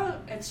talk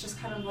about. It's just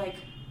kind of like,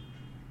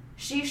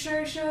 she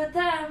sure showed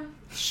them.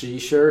 She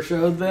sure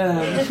showed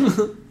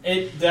them.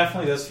 It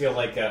definitely does feel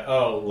like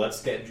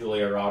let's get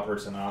Julia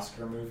Roberts an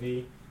Oscar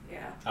movie.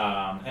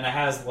 Yeah. And it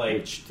has, like...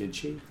 Which, did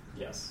she?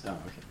 Yes. Oh,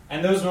 okay.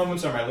 And those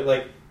moments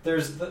are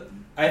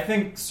I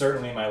think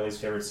certainly my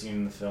least favorite scene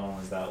in the film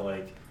is that,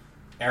 like,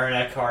 Aaron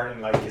Eckhart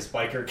and, like, his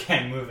biker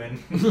gang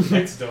moving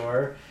next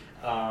door.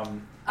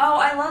 Oh,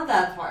 I love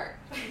that part.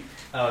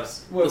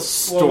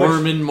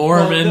 Storm and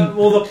Mormon.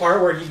 The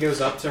part where he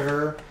goes up to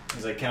her,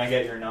 he's like, "Can I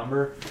get your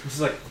number?" And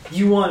she's like,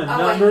 "You want a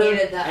number?" I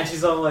hated that. And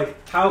she's all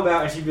like, "How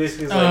about?" And she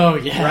basically is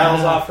like,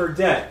 rattles off her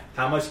debt,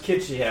 how much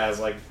kid she has,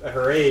 like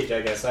her age,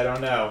 I guess, I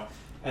don't know.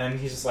 And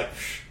he's just like,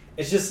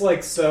 it's just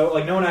like so,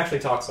 like no one actually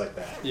talks like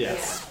that.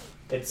 Yes.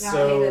 Yeah. It's no, so.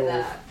 I hated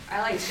that.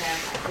 I like Sam.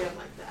 I feel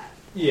like that.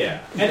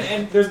 Yeah,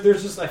 and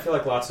there's just I feel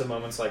like lots of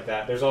moments like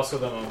that. There's also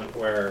the moment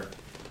where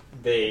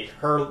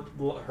her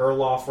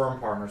law firm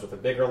partners with a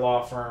bigger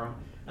law firm,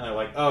 and they're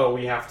like, oh,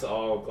 we have to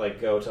all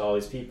like go to all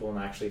these people and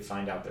actually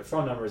find out their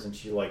phone numbers. And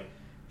she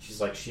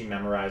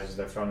memorizes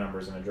their phone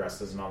numbers and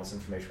addresses and all this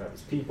information about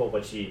these people,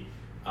 but she,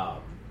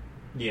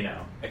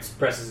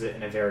 expresses it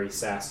in a very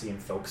sassy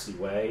and folksy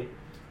way,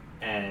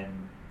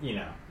 and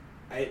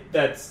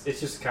it's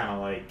just kind of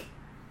like,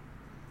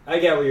 I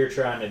get what you're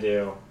trying to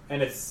do,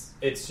 and it's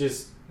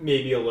just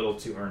maybe a little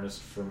too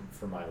earnest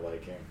for my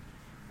liking.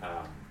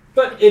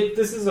 But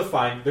this is a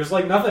fine. There's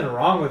like nothing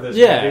wrong with this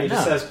movie. It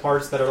just has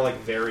parts that are like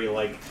very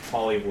like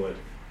Hollywood.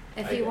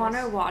 If you want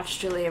to watch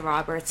Julia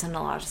Roberts in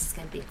a lot of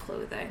skimpy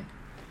clothing,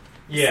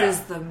 this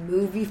is the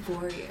movie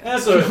for you. And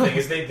that's the other thing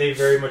is they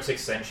very much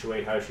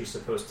accentuate how she's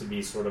supposed to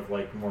be sort of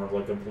like more of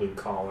like a blue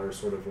collar,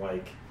 sort of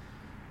like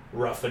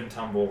rough and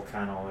tumble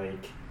kind of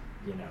like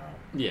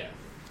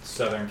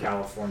Southern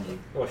California.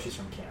 Well, she's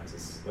from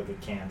Kansas, like a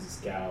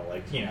Kansas gal.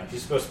 Like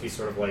she's supposed to be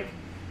sort of like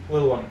a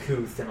little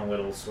uncouth and a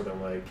little sort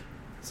of like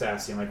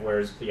sassy and like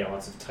wears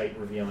lots of tight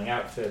revealing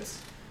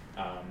outfits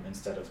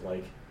instead of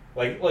like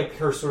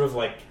her sort of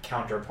like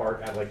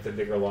counterpart at like the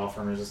bigger law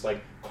firm is just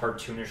like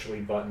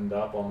cartoonishly buttoned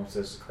up, almost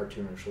as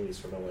cartoonishly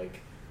sort of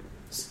like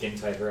skin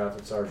tight her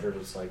outfits are. Sure,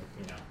 just like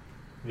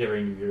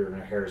very neuter, and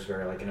her hair is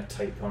very like in a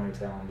tight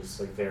ponytail and just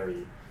like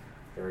very,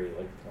 very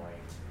like plain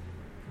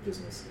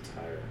business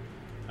attire.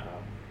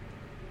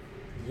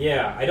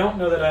 I don't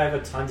know that I have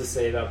a ton to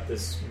say about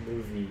this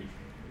movie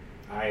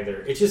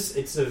either.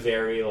 It's a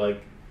very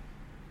like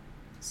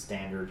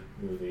standard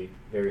movie,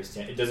 very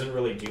standard. It doesn't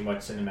really do much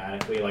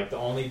cinematically. Like the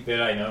only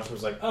bit I noticed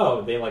was like,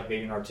 oh, they like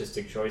made an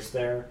artistic choice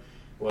there.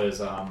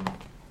 Was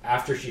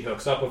after she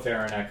hooks up with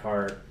Aaron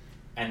Eckhart,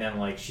 and then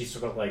like she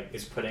sort of like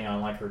is putting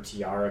on like her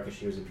tiara because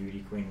she was a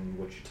beauty queen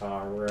in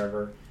Wichita or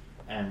wherever,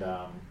 and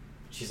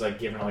she's like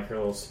giving like her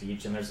little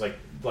speech, and there's like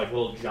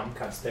little jump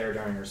cuts there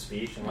during her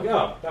speech. I'm like,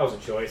 oh, that was a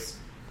choice.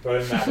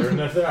 But other than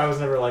that, I was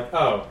never like,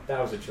 oh, that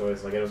was a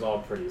choice. Like, it was all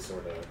pretty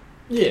sort of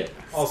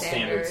all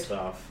standard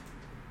stuff.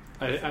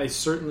 I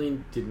certainly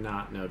did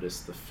not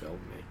notice the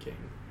filmmaking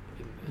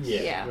in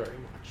this very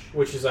much.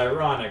 Which is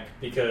ironic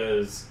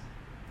because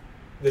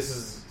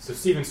so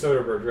Steven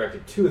Soderbergh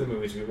directed 2 of the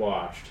movies we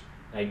watched,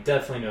 and I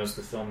definitely noticed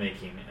the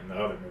filmmaking in the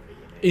other movie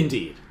he made.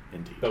 Indeed.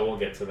 But we'll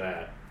get to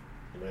that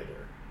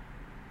later.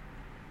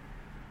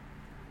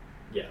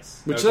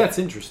 Yes. Which that's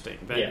interesting.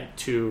 We'll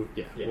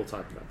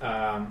talk about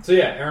that.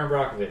 Aaron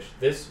Brockovich.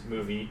 This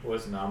movie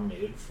was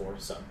nominated for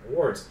some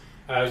awards.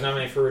 It was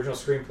nominated for Original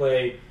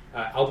Screenplay.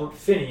 Albert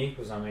Finney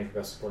was nominated for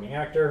Best Supporting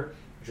Actor.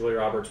 Julia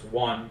Roberts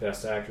won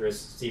Best Actress.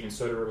 Steven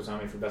Soderbergh was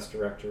nominated for Best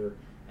Director.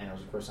 And it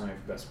was, of course,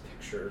 nominated for Best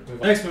Picture. The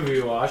next movie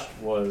we watched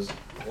was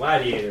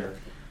Gladiator,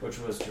 which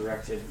was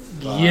directed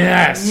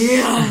by...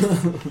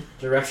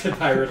 directed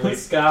by Ridley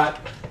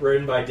Scott,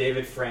 written by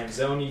David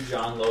Franzoni,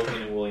 John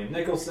Logan, and William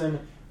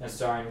Nicholson, and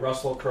starring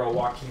Russell Crowe,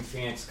 Joaquin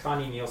Phoenix,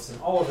 Connie Nielsen,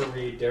 Oliver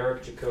Reed,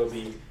 Derek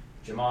Jacobi,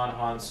 Jamon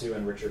Hansu,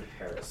 and Richard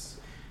Harris.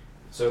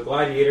 So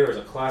Gladiator is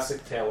a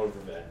classic tale of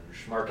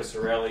revenge. Marcus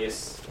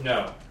Aurelius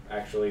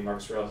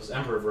is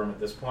Emperor of Rome at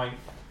this point,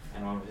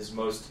 and one of his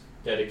most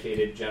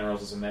dedicated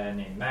generals is a man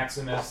named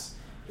Maximus.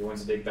 He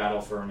wins a big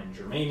battle for him in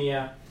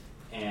Germania,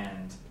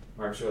 and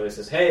Marcus Aurelius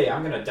says, hey,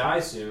 I'm going to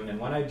die soon, and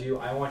when I do,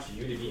 I want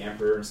you to be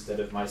emperor instead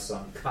of my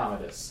son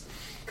Commodus.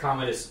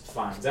 Commodus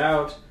finds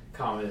out.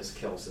 Commodus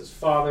kills his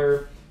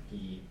father.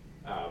 He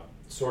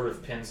sort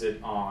of pins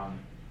it on,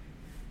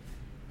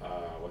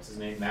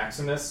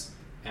 Maximus,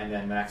 and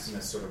then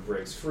Maximus sort of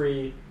breaks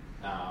free,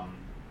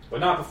 but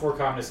not before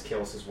Commodus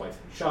kills his wife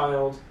and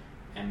child,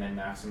 and then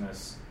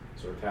Maximus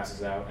sort of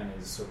passes out and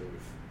is sort of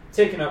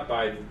taken up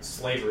by the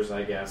slavers,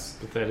 I guess.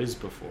 But that is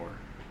before.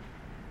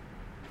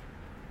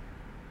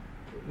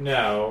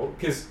 No,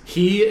 because...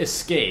 He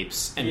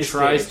escapes and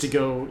tries to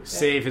go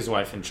save his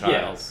wife and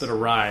child, but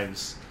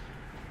arrives...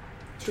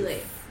 Too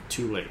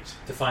late.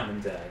 To find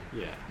them dead.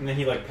 Yeah. And then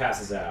he,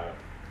 passes out,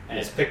 and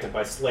is picked up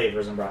by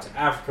slavers and brought to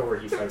Africa, where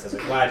he fights as a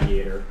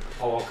gladiator,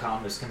 while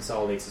Commodus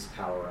consolidates his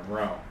power in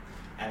Rome.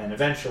 And then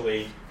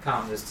eventually,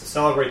 Commodus, to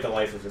celebrate the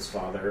life of his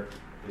father,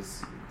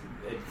 it's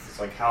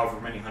however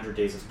many 100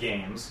 days of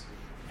games,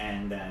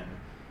 and then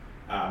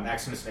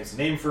Maximus makes a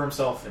name for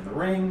himself in the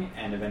ring,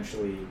 and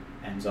eventually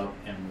ends up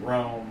in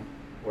Rome,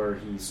 where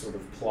he sort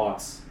of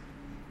plots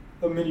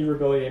a mini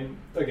rebellion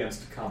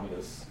against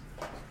Commodus.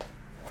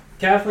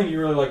 Kathleen, you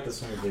really like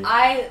this movie.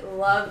 I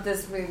love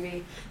this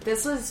movie.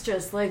 This was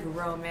just like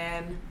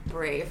Roman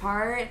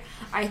Braveheart.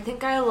 I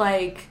think I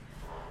like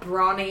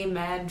brawny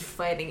men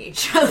fighting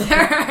each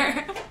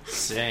other.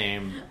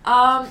 Same.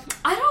 I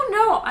don't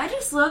know. I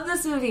just love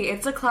this movie.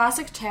 It's a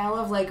classic tale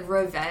of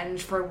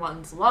revenge for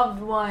one's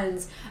loved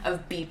ones,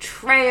 of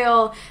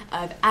betrayal,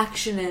 of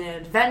action and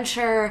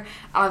adventure,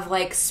 of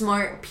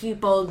smart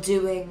people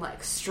doing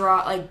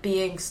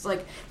being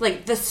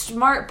the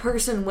smart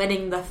person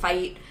winning the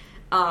fight.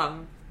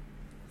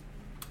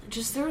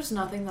 There was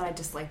nothing that I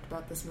disliked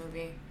about this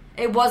movie.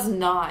 It was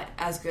not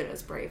as good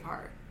as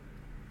Braveheart.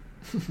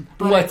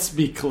 But Let's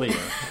be clear.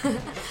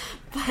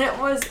 But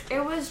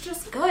it was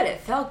just good.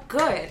 It felt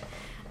good.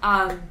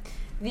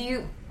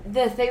 The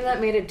thing that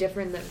made it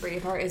different than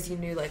Braveheart is you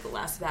knew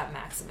less about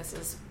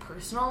Maximus's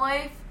personal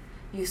life.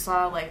 You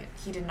saw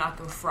he did not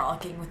go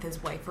frolicking with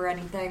his wife or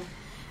anything.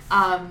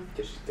 Because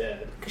she's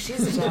dead. Because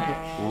she's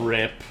dead.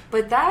 Rip.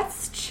 But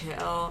that's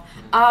chill.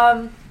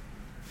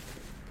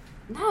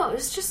 No, it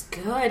was just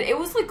good. It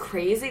was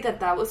crazy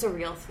that was a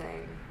real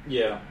thing.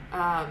 Yeah.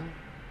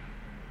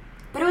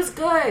 But it was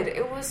good.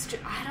 It was.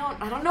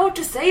 I don't know what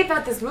to say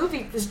about this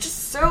movie. It was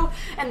just so,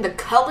 and the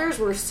colors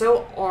were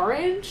so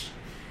orange.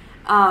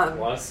 A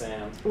lot of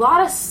sand. A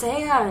lot of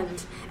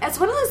sand. It's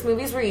one of those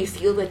movies where you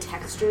feel the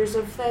textures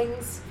of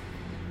things.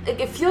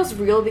 It feels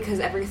real because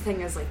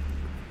everything is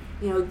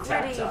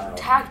gritty,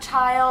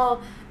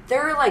 tactile.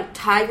 There are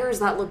tigers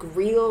that look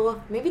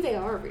real. Maybe they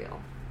are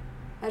real.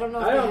 I don't know.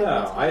 I don't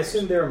know. I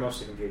assume they were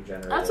mostly computer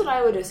generated. That's what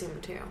I would assume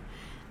too.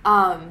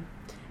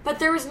 But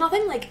there was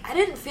nothing I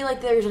didn't feel like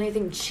there was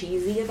anything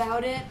cheesy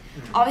about it.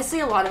 Mm-hmm.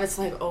 Obviously, a lot of it's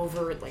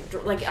over.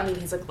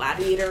 He's a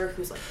gladiator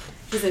who's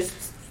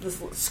he's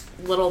this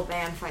little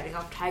man fighting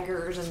off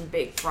tigers and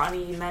big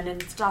brawny men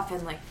and stuff,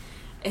 and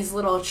his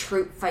little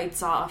troop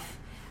fights off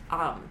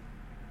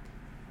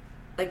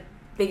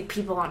big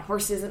people on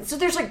horses, and so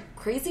there's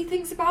crazy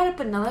things about it,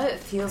 but none of it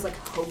feels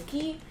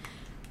hokey.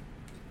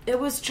 It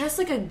was just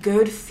a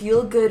good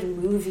feel-good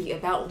movie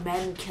about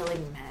men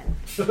killing men.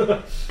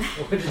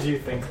 What did you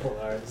think,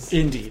 Lars?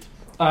 Indeed.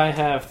 I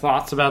have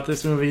thoughts about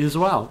this movie as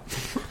well.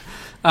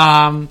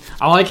 I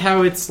like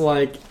how it's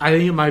I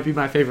think it might be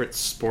my favorite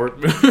sport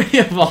movie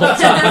of all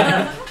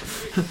time.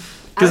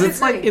 Because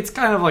it's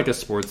kind of like a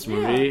sports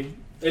movie.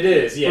 It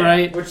is, yeah.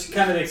 Right? Which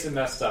kind of makes it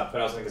messed up, but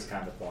I also think it's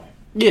kind of the point.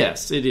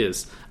 Yes, it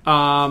is.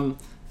 And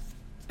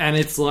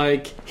it's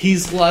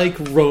he's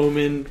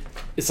Roman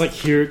it's like,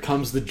 here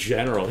comes the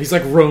general. He's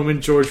like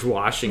Roman George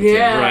Washington,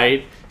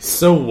 right?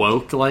 So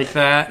woke like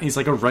that. He's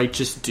like a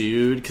righteous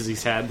dude because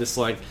he's had this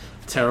like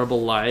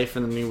terrible life,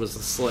 and then he was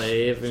a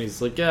slave, and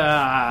he's like,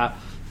 but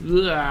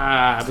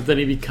then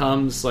he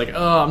becomes like,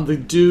 oh, I'm the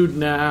dude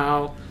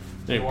now.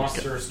 He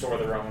wants to restore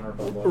the Roman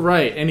Republic.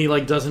 Right, and he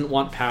like doesn't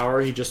want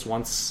power, he just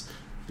wants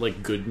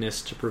like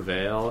goodness to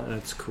prevail, and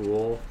it's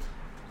cool.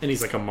 And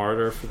he's like a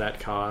martyr for that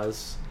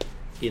cause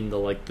in the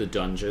like the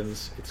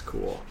dungeons. It's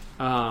cool.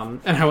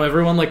 And how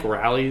everyone like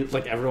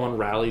everyone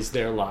rallies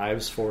their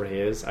lives for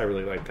his. I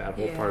really like that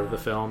whole part of the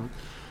film.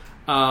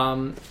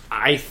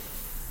 I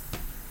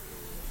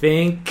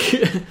think,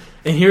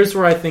 and here's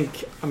where I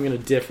think I'm going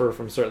to differ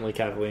from certainly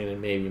Kathleen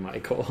and maybe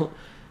Michael.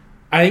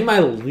 I think my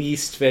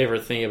least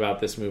favorite thing about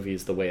this movie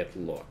is the way it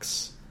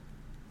looks.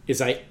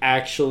 I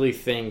actually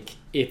think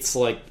it's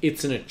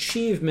an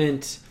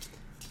achievement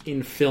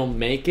in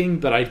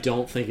filmmaking, but I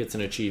don't think it's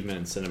an achievement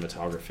in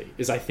cinematography.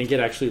 I think it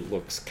actually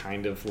looks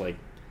kind of like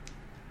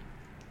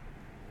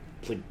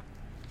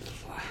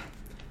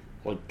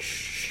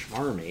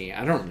charmy.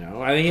 I don't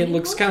know. I think it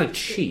looks kind of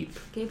cheap.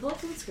 Can you pull up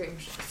some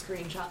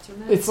screenshots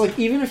from this? It's like,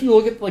 even if you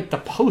look at like the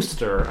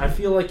poster, I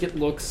feel like it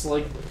looks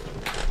like...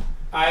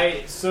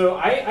 I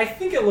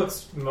think it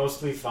looks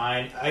mostly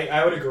fine.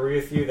 I would agree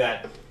with you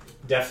that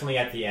definitely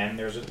at the end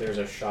there's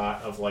a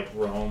shot of like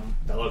Rome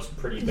that looks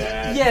pretty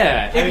bad.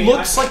 Yeah, it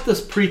looks like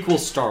this prequel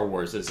Star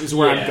Wars is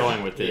where I'm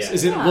going with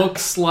this. It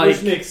looks like...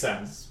 Which makes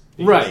sense.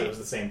 Because it was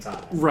the same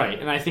time. Right,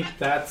 and I think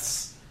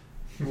that's...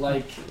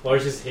 Like,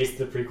 Lars just hates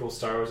the prequel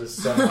Star Wars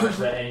so much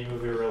that any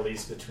movie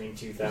released between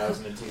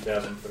 2000 and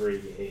 2003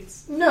 he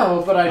hates.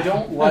 No, but I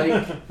don't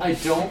like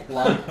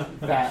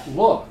that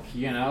look,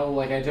 you know?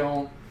 Like, I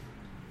don't...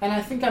 And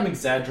I think I'm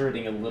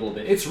exaggerating a little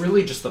bit. It's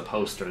really just the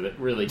poster that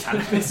really kind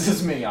of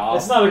pisses me off.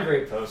 It's not a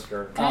great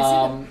poster.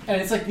 And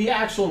it's like the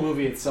actual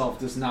movie itself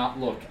does not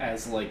look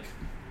as, like,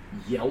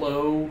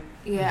 yellow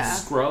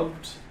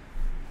scrubbed.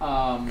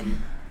 But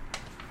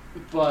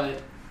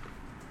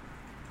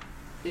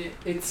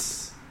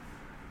it's...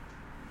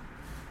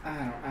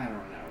 I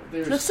don't know.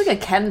 It looks like a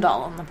Ken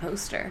doll on the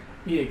poster.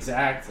 Yeah,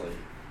 exactly.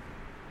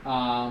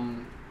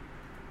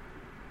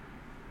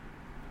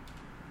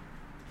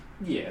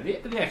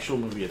 The actual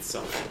movie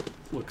itself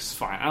looks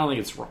fine. I don't think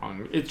it's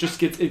wrong. It just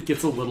gets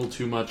a little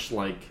too much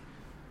like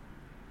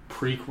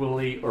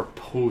prequel-y or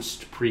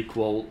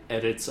post-prequel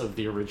edits of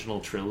the original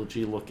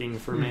trilogy looking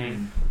for me.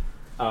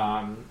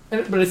 But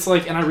it's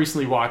like, and I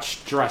recently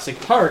watched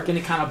Jurassic Park, and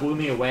it kind of blew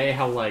me away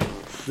how like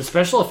the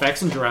special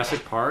effects in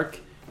Jurassic Park,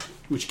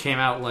 which came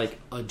out like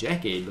a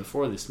decade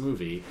before this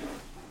movie,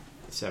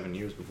 7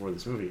 years before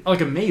this movie, are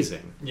like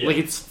amazing. Yeah. Like,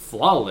 it's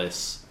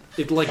flawless.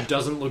 It like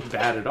doesn't look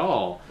bad at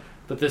all.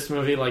 But this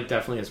movie like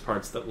definitely has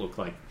parts that look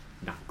like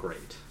not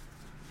great.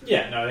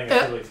 Yeah, no, I think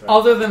that's totally fair.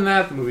 Other than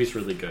that, the movie's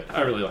really good.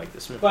 I really like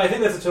this movie. But I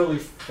think that's a totally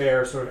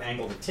fair sort of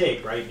angle to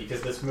take, right?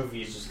 Because this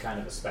movie is just kind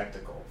of a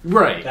spectacle.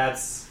 Right.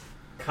 That's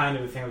kind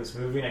of the thing with this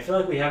movie, and I feel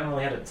like we haven't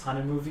really had a ton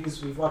of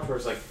movies we've watched where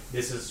it's like,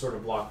 this is sort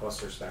of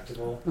blockbuster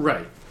spectacle.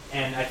 Right.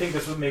 And I think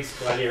that's what makes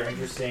Gladiator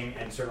interesting,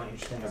 and certainly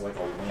interesting as like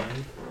a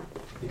win,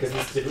 because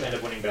this did end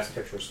up winning Best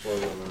Picture,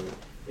 spoiler alert,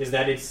 is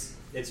that it's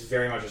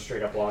very much a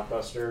straight up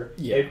blockbuster.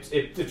 Yeah.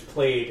 It's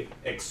played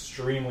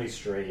extremely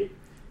straight.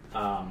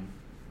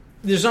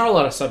 There's not a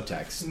lot of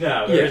subtext.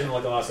 No, there isn't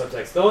like a lot of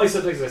subtext. The only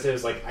subtext I said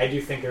is like, I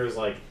do think there's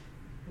like,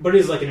 but it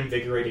is like an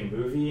invigorating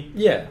movie.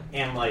 Yeah.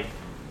 And like,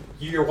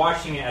 you're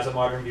watching it as a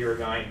modern viewer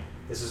going,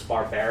 this is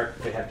barbaric.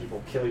 They have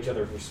people kill each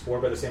other for sport,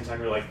 but at the same time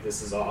you're like,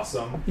 this is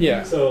awesome.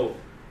 Yeah. So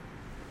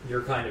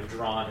you're kind of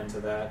drawn into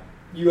that.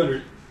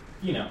 You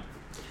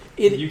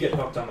get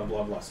hooked on the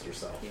bloodlust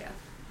yourself. Yeah.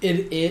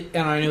 And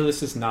I know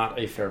this is not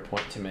a fair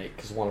point to make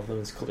because one of them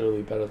is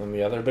clearly better than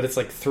the other, but it's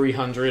like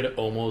 300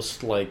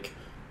 almost like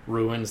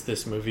ruins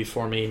this movie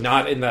for me.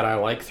 Not in that I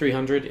like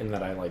 300, in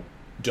that I like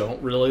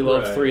don't really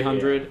love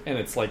 300, and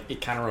it's like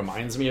it kind of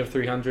reminds me of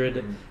 300,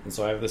 and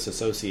so I have this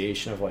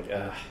association of like,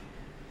 Yeah,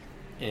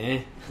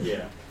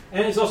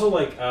 and it's also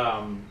like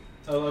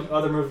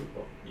other movies.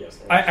 Well, yes,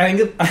 I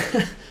think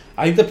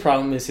the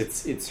problem is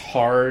it's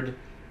hard,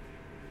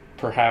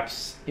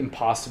 perhaps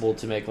impossible,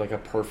 to make like a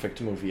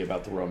perfect movie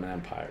about the Roman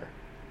Empire.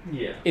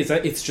 Yeah,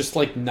 it's just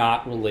like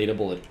not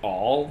relatable at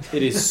all.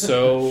 It is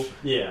so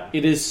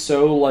It is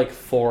so like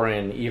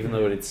foreign, even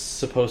though it's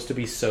supposed to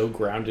be so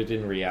grounded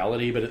in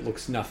reality, but it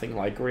looks nothing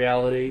like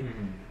reality.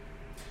 Mm-hmm.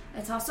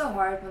 It's also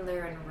hard when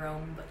they're in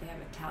Rome, but they have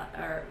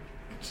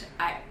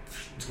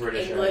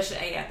British English.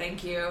 Yeah,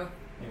 thank you.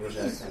 English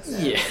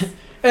accents. Yeah,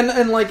 and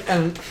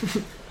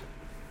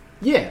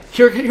yeah.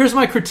 Here's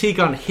my critique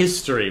on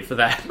history, for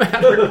that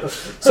matter.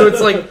 So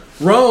it's like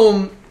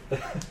Rome.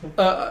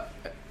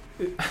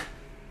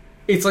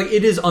 It's like,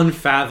 it is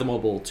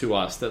unfathomable to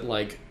us that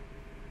like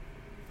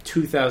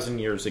 2,000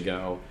 years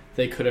ago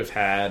they could have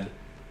had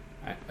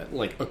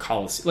like a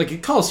Colosseum. Like, a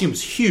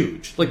Colosseum's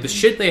huge. Like, the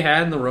shit they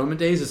had in the Roman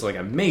days is like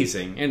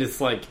amazing, and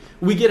it's like,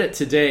 we get it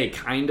today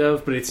kind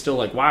of, but it's still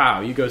like,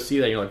 wow, you go see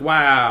that, you're like,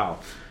 wow.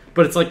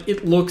 But it's like,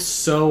 it looks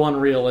so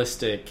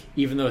unrealistic,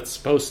 even though it's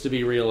supposed to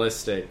be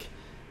realistic.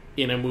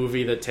 in a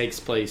movie that takes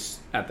place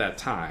at that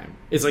time.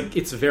 It's like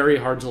it's very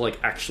hard to like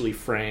actually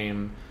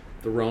frame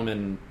the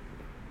Roman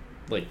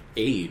like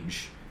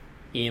age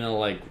in a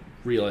like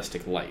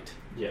realistic light.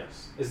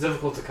 Yes. It's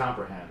difficult to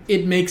comprehend.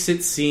 It makes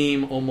it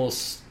seem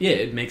almost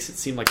it makes it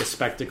seem like a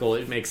spectacle.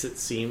 It makes it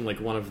seem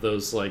like one of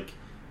those like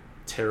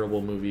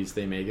terrible movies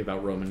they make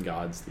about Roman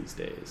gods these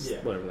days. Yeah.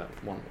 Whatever that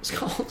one was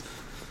called.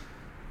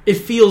 It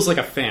feels like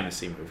a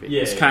fantasy movie.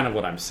 Yeah, is kind of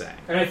what I'm saying.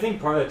 And I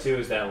think part of that too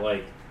is that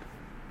like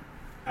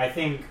I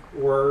think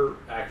we're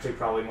actually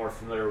probably more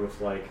familiar with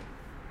like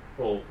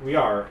we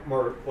are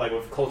more like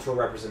with cultural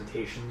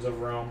representations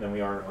of Rome than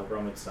we are like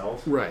Rome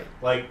itself. Right.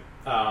 Like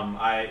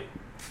another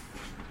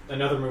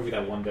movie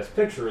that won Best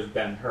Picture is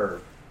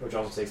Ben-Hur, which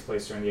also takes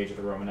place during the age of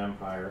the Roman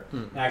Empire.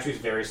 And actually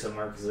it's very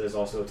similar because it is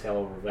also a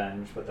tale of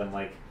revenge, but then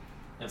like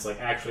it's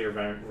like actually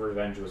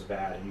revenge was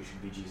bad and you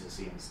should be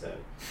Jesus-y instead.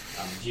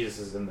 Jesus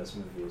is in this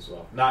movie as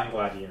well. Not in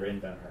Gladiator, in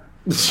Ben-Hur.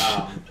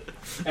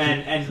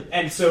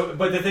 And so,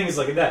 but the thing is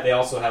like that, they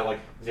also have like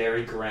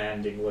very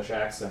grand English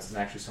accents and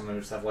actually some of them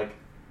just have like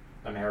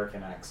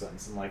American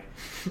accents and like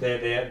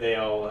they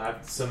all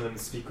have, some of them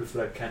speak with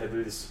like kind of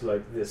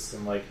like this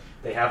and like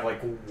they have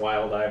like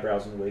wild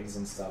eyebrows and wigs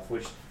and stuff,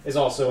 which is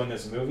also in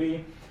this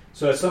movie.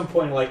 So at some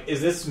point, like,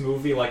 is this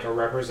movie like a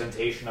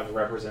representation of a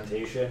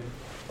representation?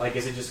 Like,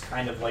 is it just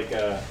kind of like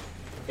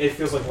it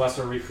feels like less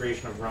a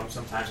recreation of Rome,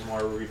 sometimes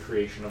more a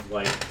recreation of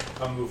like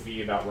a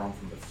movie about Rome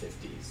from the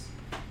 50s,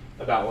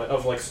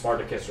 of like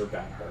Spartacus or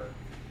Ben-Hur.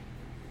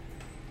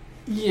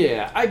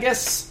 Yeah, I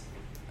guess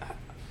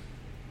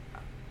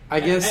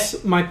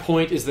my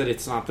point is that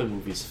it's not the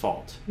movie's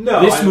fault.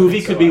 No, this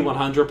movie could be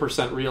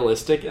 100%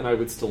 realistic, and I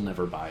would still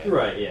never buy it.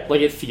 Right? Yeah.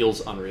 Like it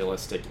feels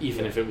unrealistic,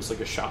 even if it was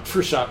like a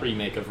shot-for-shot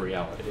remake of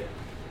reality. Yeah.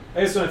 I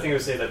guess the only thing I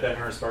would say that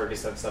Ben-Hur and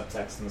Spartacus have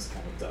subtext, and this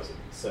kind of doesn't.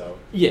 So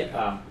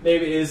yeah,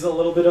 maybe it is a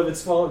little bit of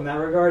its fault in that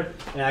regard.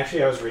 And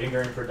actually, I was reading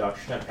during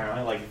production.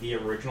 Apparently, like the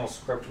original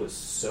script was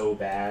so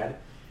bad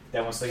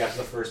that once they got to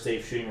the first day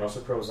of shooting,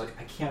 Russell Crowe was like,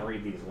 "I can't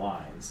read these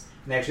lines."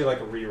 And they actually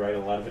like rewrite a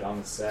lot of it on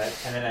the set,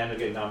 and then I ended up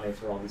getting nominated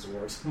for all these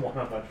awards and won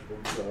a bunch of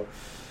them. So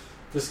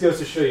this goes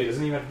to show you, it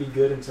doesn't even have to be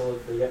good until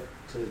they get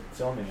to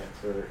filming it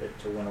for it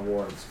to win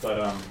awards.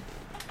 But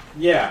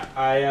yeah,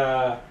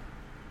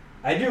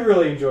 I do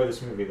really enjoy this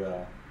movie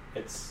though.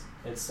 It's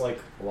like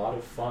a lot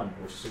of fun,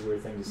 which is a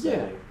weird thing to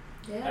say.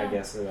 Yeah. I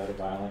guess about a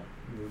violent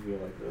movie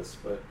like this,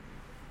 but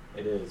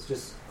it is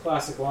just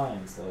classic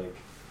lines like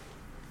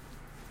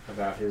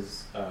about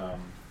his.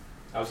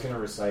 I was going to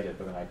recite it,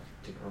 but then I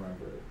didn't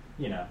remember it.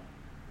 You know,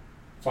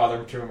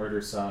 father to a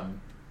murdered son,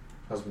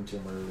 husband to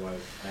a murdered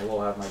wife, and I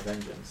will have my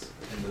vengeance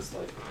in this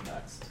life and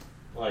next.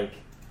 Like,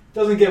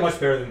 doesn't get much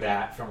better than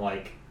that from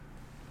like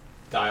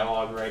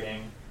dialogue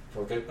writing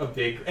for a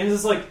big. And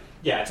it's like,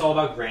 yeah, it's all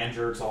about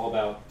grandeur. It's all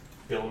about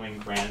billowing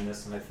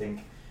grandness, and I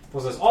think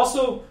was this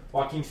also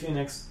Joaquin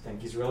Phoenix. I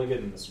think he's really good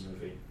in this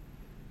movie.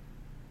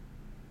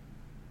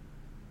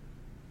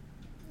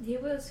 Who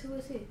was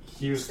he?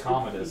 He was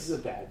Commodus. He's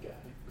a bad guy.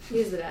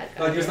 He's the bad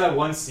guy. Like, there's that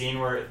one scene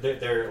where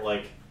they're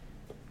like,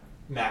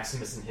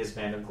 Maximus and his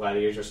band of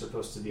gladiators are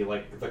supposed to be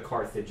like the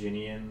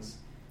Carthaginians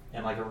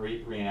and like a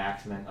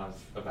reenactment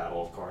of a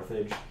battle of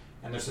Carthage,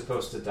 and they're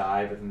supposed to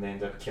die, but then they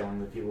end up killing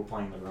the people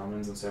playing the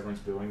Romans, and so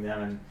everyone's booing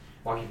them, and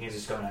Joaquin Phoenix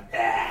is just going like,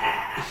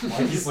 ah!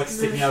 Like he's like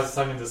sticking out his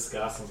tongue in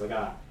disgust, and it's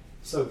like,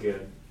 so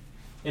good.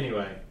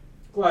 Anyway,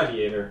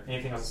 Gladiator.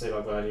 Anything else to say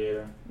about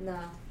Gladiator? No.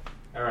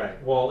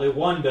 Alright, well, it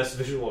won Best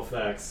Visual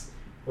Effects,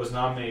 was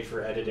nominated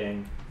for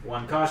editing,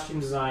 won Costume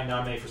Design,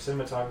 nominated for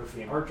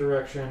Cinematography and Art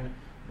Direction,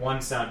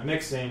 won Sound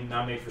Mixing,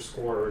 nominated for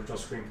Score, Original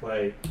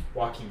Screenplay.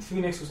 Joaquin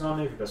Phoenix was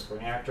nominated for Best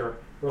Supporting Actor.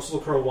 Russell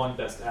Crowe won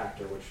Best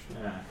Actor, which,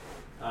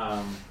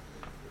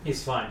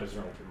 he's fine, but doesn't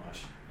really do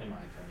much, in my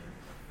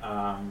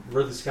opinion.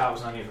 Ridley Scott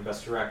was nominated for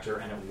Best Director,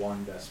 and it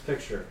won Best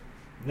Picture.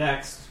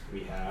 Next,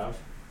 we have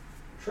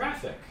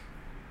Traffic,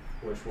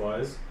 which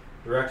was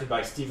directed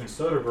by Steven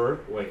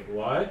Soderbergh. Wait,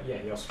 what? Yeah,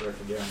 he also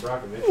directed Darren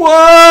Brockovich.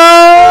 Whoa!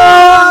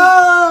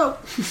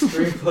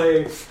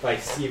 Screenplay by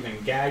Stephen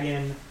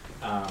Gaghan,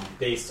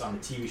 based on the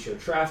TV show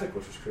Traffic,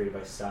 which was created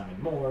by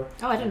Simon Moore.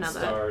 Oh, I didn't know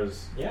that.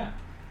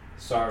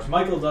 Stars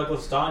Michael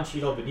Douglas, Don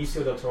Cheadle,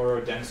 Benicio del Toro,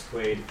 Dennis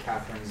Quaid,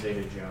 Catherine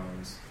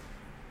Zeta-Jones,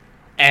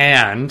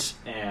 and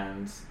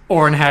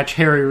Ornhatch,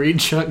 Harry Reid,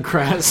 Chuck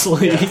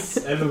Grassley, yes,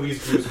 and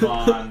Luis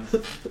Guzman,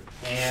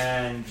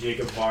 and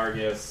Jacob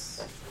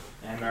Vargas,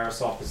 and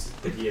Marisol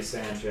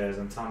Padilla-Sanchez,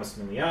 and Thomas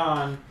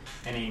Milian,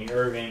 and Amy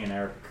Irving, and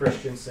Erica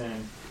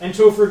Christensen, and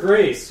Topher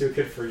Grace, who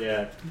could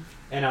forget,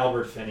 and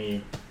Albert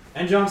Finney,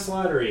 and John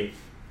Slattery.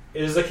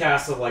 It is a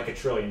cast of like a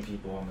trillion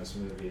people in this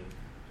movie.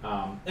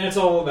 And it's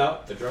all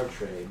about the drug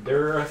trade.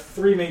 There are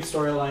three main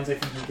storylines, I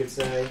think you could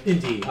say.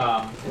 Indeed.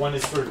 One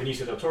is for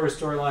Benicio del Toro's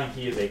storyline.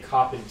 He is a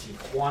cop in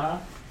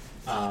Tijuana.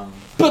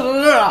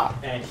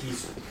 And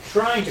he's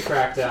trying to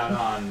crack down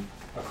on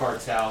a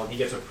cartel. He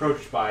gets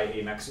approached by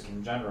a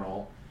Mexican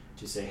general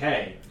to say,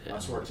 hey,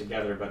 let's work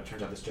together, but it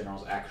turns out this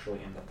general is actually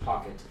in the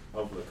pocket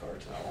of the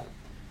cartel.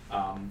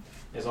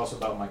 It's also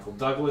about Michael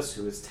Douglas,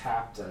 who is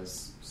tapped,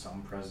 as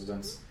some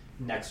presidents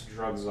next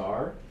drug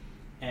czar,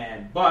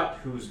 but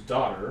whose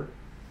daughter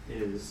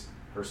is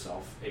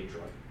herself a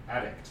drug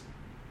addict.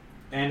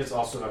 And it's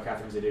also about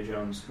Catherine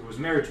Zeta-Jones, who was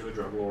married to a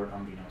drug lord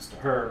unbeknownst to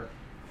her,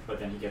 but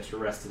then he gets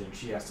arrested and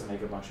she has to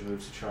make a bunch of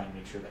moves to try and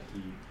make sure that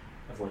he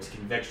avoids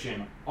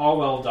conviction. All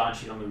while Don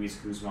Cheadle and Luis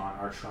Guzman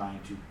are trying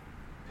to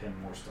pin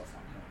more stuff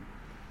on him.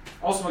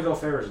 Also, Miguel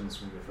Ferrer's in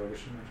this movie. I forgot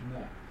to mention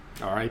that.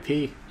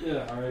 R.I.P.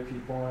 Yeah, R.I.P.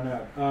 Pouring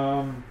out.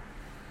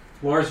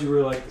 Lars, you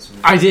really like this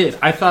movie. I did.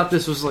 I thought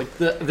this was like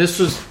this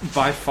was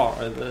by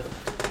far the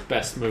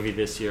best movie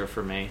this year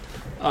for me.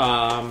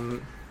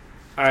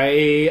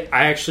 I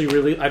actually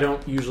really, I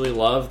don't usually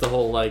love the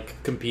whole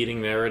like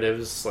competing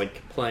narratives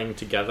like playing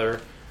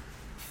together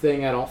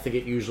thing. I don't think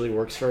it usually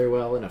works very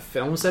well in a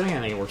film setting.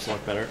 I think it works a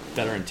lot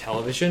better in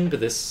television.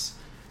 But this,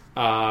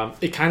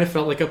 it kind of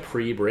felt like a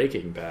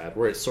pre-Breaking Bad,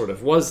 where it sort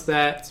of was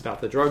that. It's about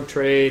the drug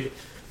trade.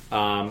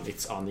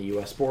 It's on the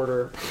U.S.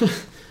 border.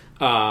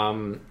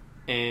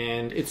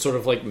 And it sort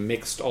of like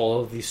mixed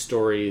all of these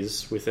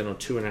stories within a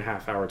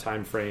 2.5 hour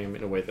time frame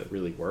in a way that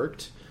really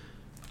worked.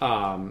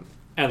 And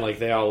like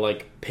they all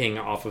like ping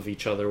off of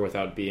each other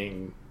without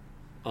being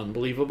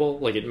unbelievable.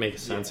 Like it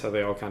makes sense how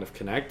they all kind of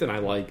connect. And I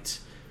liked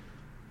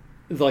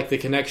like the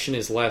connection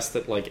is less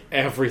that like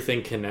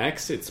everything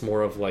connects. It's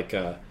more of like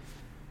an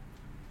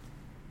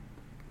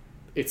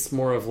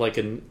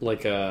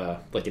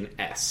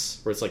S,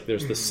 where it's like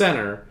there's the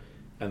center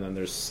and then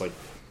there's like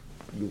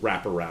you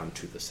wrap around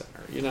to the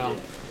center, you know?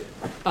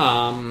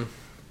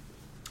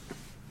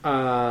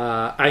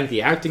 I think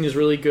the acting is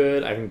really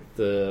good. I think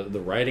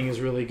the writing is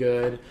really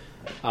good.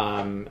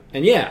 And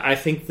yeah, I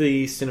think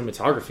the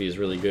cinematography is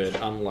really good,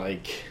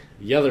 unlike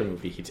the other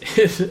movie he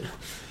did.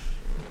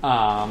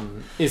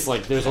 It's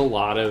like there's a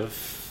lot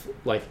of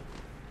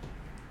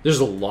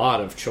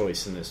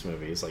choice in this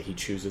movie. It's like he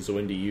chooses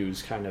when to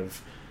use kind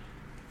of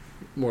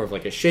more of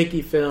like a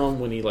shaky film,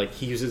 when he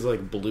uses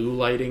like blue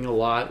lighting a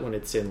lot when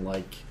it's in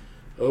like,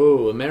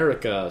 oh,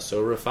 America,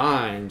 so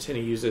refined, and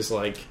he uses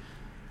like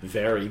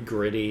very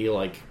gritty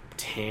like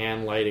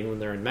tan lighting when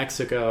they're in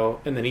Mexico,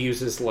 and then he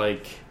uses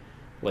like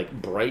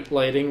bright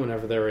lighting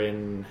whenever they're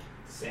in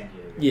San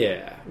Diego.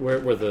 Yeah, where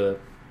the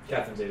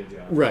Catherine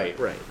Zeta-Jones. Right.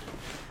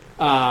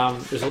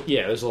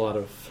 There's a lot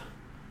of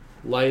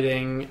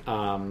lighting.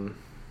 I'm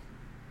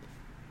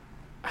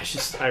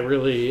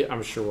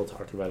sure we'll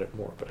talk about it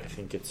more, but I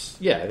think I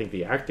think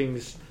the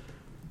acting's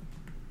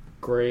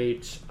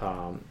great.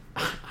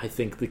 I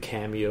think the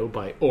cameo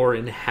by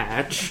Orrin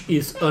Hatch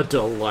is a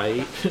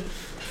delight.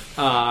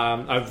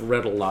 I've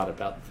read a lot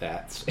about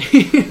that.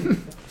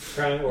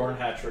 Apparently Orrin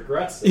Hatch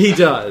regrets it. He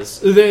does.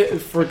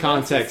 For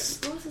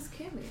context... What was his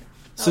cameo?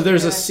 So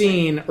there's a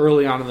scene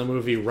early on in the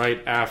movie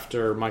right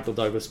after Michael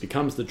Douglas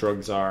becomes the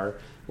drug czar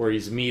where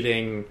he's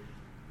meeting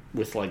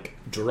with like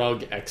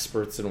drug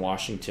experts in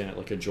Washington at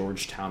like a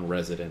Georgetown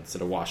residence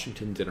at a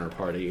Washington dinner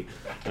party.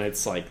 And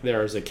it's like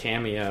there's a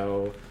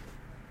cameo.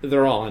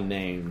 They're all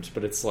unnamed,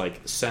 but it's like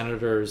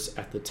senators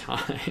at the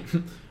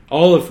time,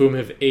 all of whom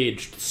have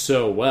aged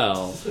so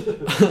well.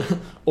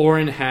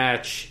 Orrin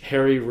Hatch,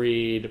 Harry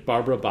Reid,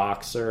 Barbara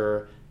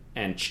Boxer,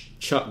 and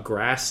Chuck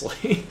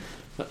Grassley.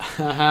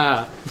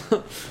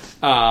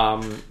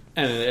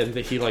 And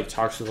he like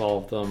talks with all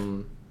of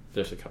them.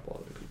 There's a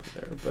couple other people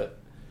there, but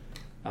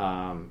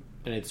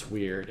and it's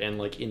weird. And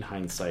like in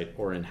hindsight,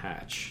 Orrin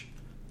Hatch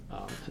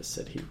has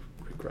said he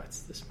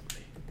regrets this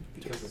movie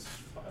because it's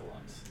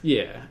violent.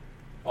 Yeah.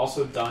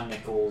 Also, Don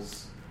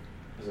Nichols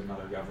is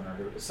another governor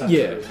who was and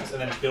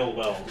then Bill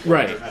Weld,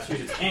 right, of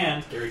Massachusetts,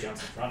 and Gary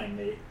Johnson's running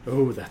mate.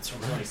 Oh, that's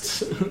right.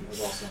 2016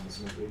 was also in this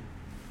movie.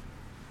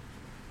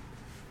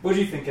 What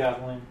do you think,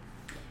 Kathleen?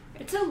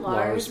 It's a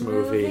Lars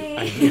movie.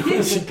 I knew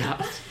what you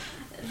got.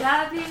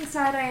 That being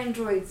said, I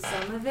enjoyed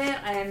some of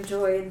it. I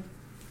enjoyed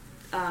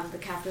the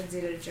Catherine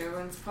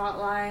Zeta-Jones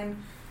plotline.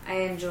 I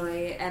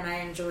enjoyed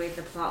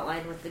the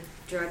plotline with the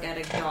drug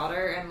addict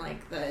daughter and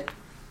like the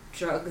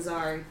drug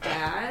czar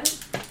dad.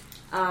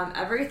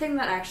 Everything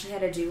that actually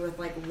had to do with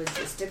like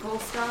logistical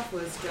stuff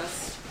was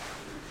just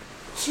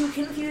too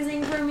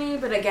confusing for me.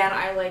 But again,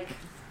 I like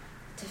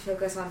to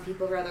focus on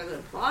people rather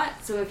than plot.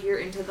 So if you're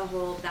into the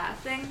whole that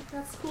thing,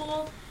 that's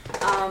cool.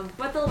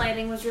 But the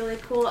lighting was really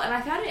cool, and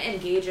I found it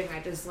engaging. I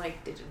just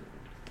like didn't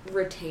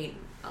retain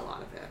a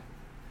lot of it.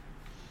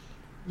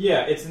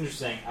 Yeah, it's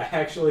interesting. I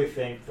actually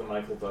think the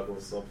Michael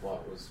Douglas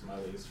subplot was my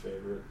least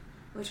favorite.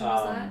 Which one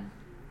was that?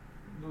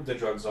 The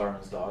drug czar and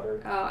his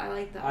daughter. Oh, I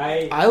like that.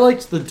 I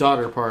liked the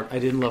daughter part. I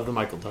didn't love the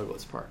Michael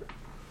Douglas part.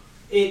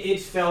 It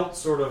felt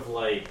sort of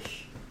like,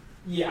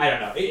 I don't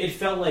know. It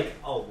felt like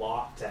a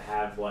lot to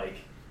have. Like,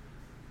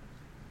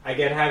 I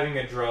get having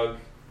a drug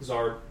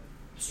czar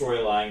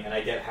storyline, and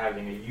I get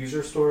having a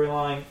user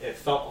storyline. It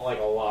felt like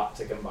a lot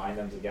to combine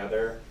them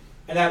together,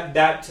 and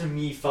that to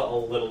me felt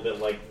a little bit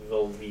like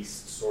the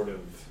least sort of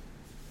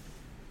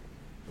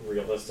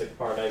realistic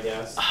part, I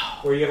guess.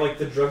 Where you have like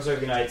the drug czar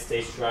of the United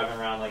States driving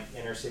around like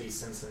inner city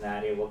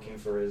Cincinnati looking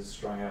for his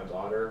strung out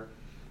daughter.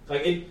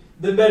 Like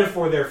the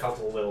metaphor there felt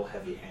a little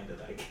heavy handed,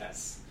 I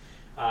guess.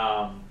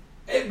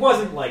 It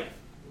wasn't like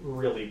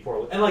really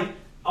poorly, and like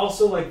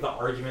also like the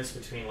arguments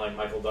between like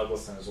Michael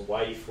Douglas and his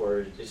wife, where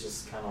it's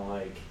just kind of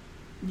like,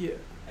 yeah,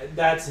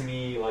 that to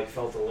me like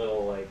felt a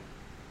little like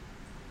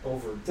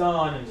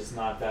overdone and just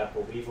not that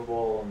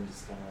believable, and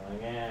just kind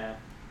of like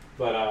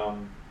But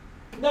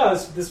no,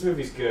 this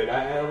movie's good.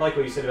 I like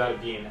what you said about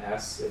it being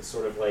S. It's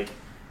sort of like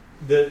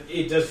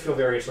it does feel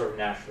very sort of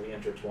naturally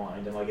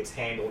intertwined, and like it's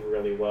handled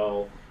really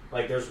well.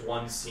 Like there's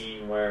one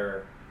scene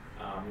where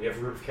you have a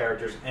group of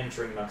characters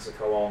entering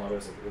Mexico while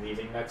another's like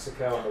leaving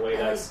Mexico, and the way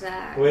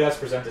that's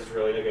presented is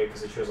really good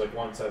because it shows like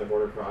one side of the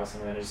border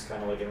crossing, and then it just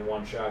kind of like in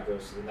one shot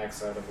goes to the next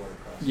side of the border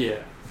crossing.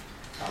 Yeah,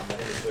 I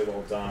think it's really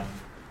well done.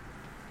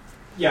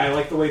 Yeah, I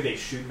like the way they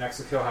shoot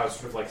Mexico, how it's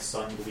sort of like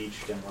sun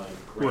bleached and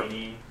like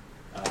grainy.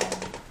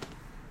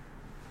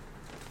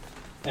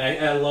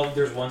 And I love.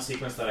 There's one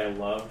sequence that I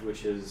loved,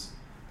 which is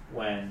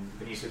when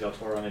Benicio del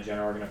Toro and the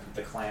general are going to put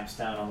the clamps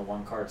down on the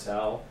one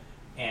cartel,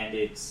 and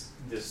it's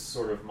this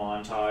sort of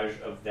montage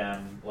of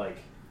them, like,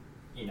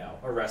 you know,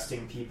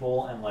 arresting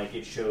people, and like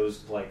it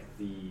shows like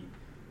the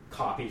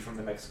copy from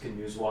the Mexican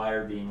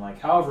Newswire being like,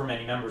 however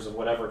many members of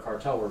whatever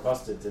cartel were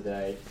busted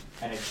today,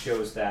 and it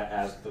shows that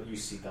as you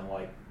see them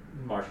like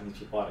marching these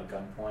people out at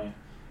gunpoint,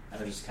 and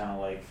they're just kind of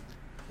like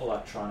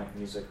electronic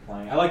music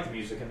playing. I like the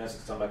music in this.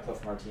 It's done by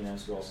Cliff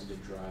Martinez, who also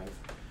did Drive.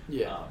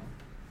 Yeah.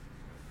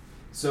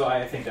 So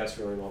I think that's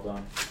really well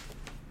done.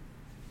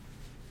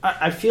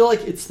 I feel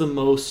like it's the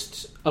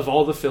most of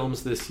all the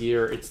films this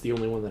year. It's the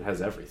only one that has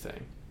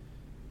everything,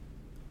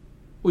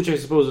 which I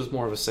suppose is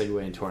more of a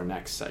segue into our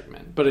next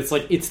segment. But it's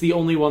like it's the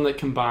only one that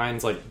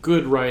combines like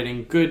good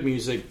writing, good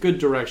music, good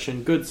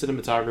direction, good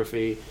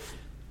cinematography,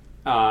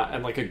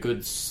 and like a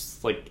good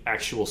like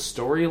actual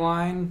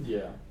storyline.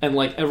 Yeah. And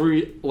like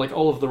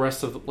all of the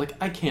rest of like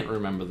I can't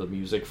remember the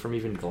music from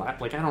even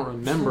like I don't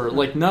remember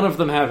like none of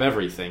them have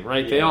everything,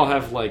 right? Yeah. They all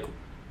have like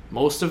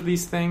most of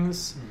these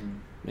things. Mm-hmm.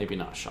 Maybe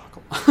not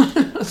Shackle.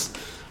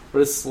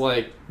 But it's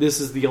like this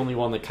is the only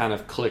one that kind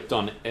of clicked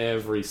on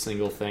every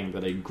single thing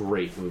that a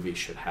great movie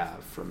should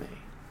have for me.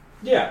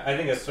 Yeah, I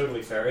think that's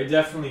totally fair. It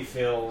definitely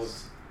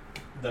feels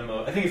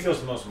I think it feels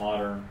the most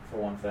modern, for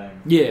one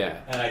thing. Yeah.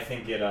 And I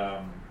think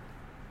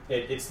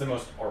it's the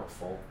most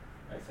artful,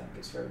 I think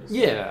it's fair to say.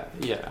 Yeah,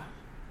 yeah.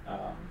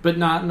 But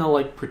not in a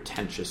like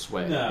pretentious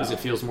way, because it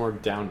feels more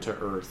down to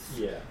earth.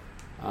 Yeah.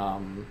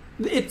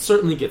 It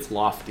certainly gets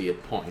lofty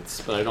at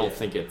points, but I don't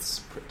think it's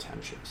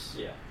pretentious.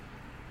 Yeah.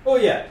 Oh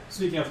yeah.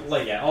 Speaking of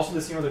also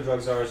the scene where the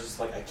drug czar is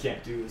just like, I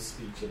can't do this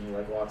speech, and he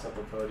like walks up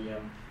a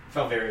podium. It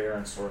felt very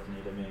Aaron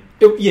Sorkin-y to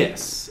me.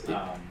 Yes.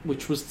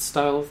 Which was the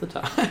style of the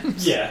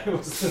times. Yeah, it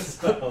was the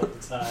style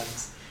of the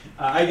times.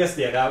 I guess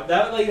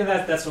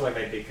that's sort of like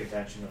my big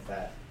contention with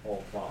that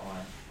whole plot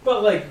line.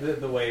 But like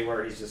the way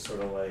where he's just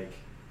sort of like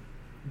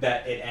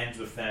that it ends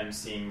with them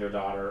seeing their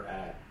daughter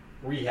at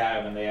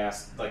rehab, and they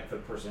ask like the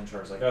person in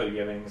charge like, "Oh, do you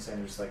have anything to say?"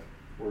 And they're just like,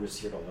 "We're just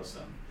here to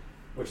listen,"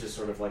 which is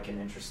sort of like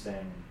an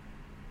interesting.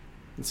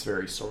 It's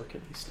very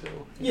Sorkin-y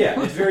still.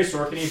 Yeah, it's very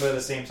Sorkin-y, but at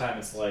the same time,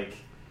 it's like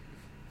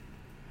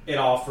it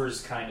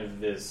offers kind of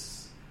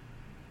this.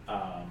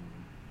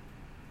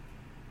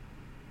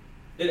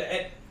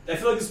 I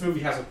feel like this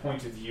movie has a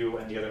point of view,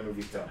 and the other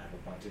movies don't have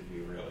a point of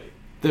view, really.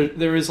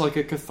 There is like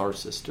a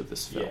catharsis to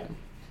this film. Yeah.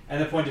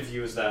 And the point of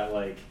view is that,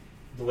 like,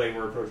 the way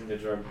we're approaching the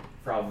drug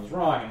problem is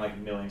wrong, and, like,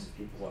 millions of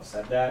people have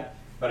said that,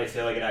 but I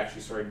feel like it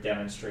actually sort of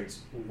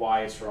demonstrates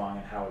why it's wrong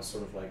and how it's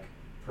sort of, like,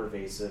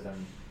 pervasive,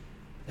 and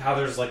how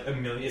there's, like, a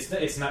million... It's an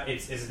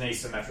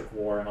asymmetric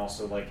war, and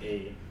also, like,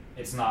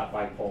 it's not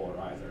bipolar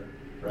either,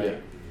 right? Yeah.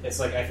 It's,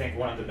 like, I think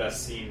one of the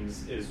best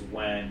scenes is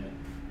when...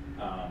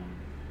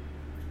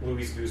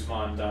 Luis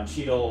Guzman, Don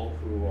Cheadle,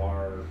 who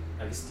are,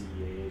 I guess,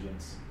 DEA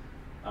agents,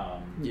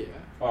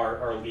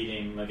 are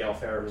leading Miguel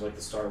Ferrer, who's like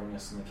the star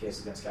witness in the case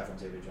against Catherine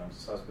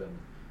Zeta-Jones' husband,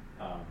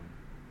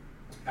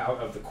 out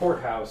of the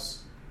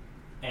courthouse,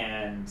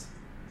 and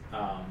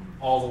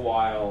all the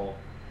while,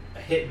 a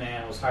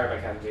hitman was hired by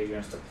Catherine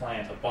Zeta-Jones to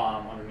plant a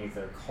bomb underneath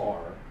their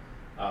car.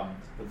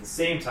 But at the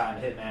same time,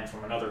 a hitman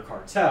from another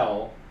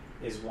cartel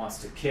wants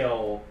to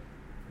kill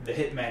the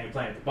hitman who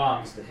planted the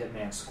bomb because the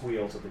hitman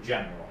squealed to the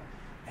general.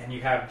 And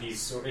you have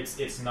these.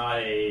 It's not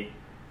a.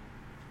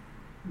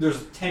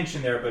 There's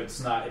tension there, but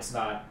it's not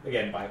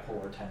again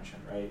bipolar tension,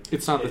 right?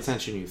 It's not the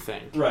tension you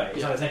think, right?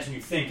 It's not the tension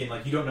you think, and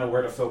like you don't know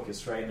where to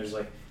focus, right? And there's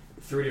like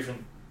three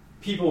different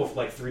people with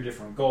like three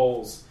different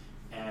goals,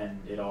 and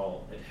it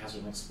has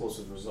an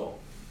explosive result.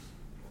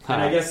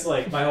 And I guess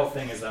like my whole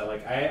thing is that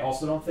like I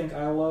also don't think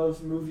I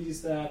love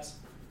movies that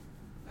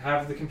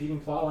have the competing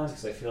plot lines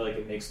because I feel like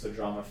it makes the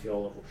drama feel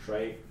a little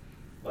trite.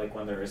 Like,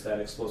 when there is that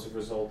explosive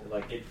result,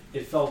 like,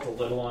 it felt a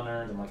little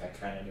unearned, and, like, I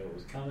kind of knew it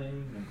was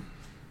coming, and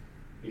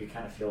you could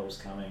kind of feel it was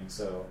coming,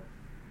 so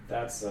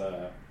that's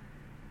my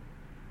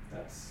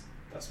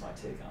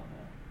take on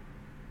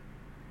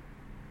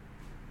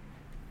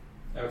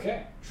that.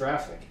 Okay,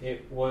 Traffic.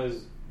 It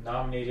was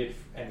nominated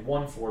and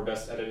won for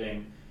Best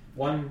Editing,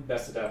 won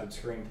Best Adapted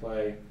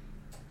Screenplay.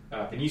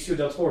 Benicio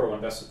del Toro won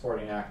Best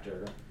Supporting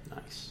Actor.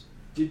 Nice.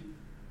 Do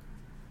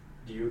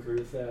you agree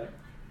with that?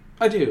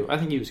 I do. I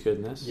think he was good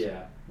in this.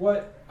 Yeah.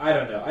 What? I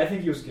don't know. I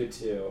think he was good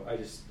too. I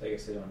guess I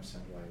don't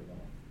understand why he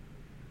won't.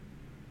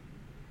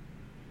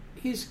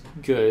 He's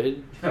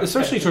good,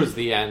 especially towards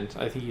the end.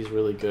 I think he's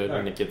really good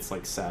when it gets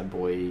like sad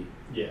boy.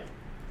 Yeah.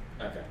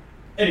 Okay.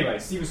 Anyway,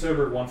 Steven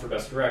Soderbergh won for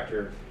Best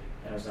Director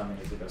and was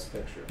nominated for Best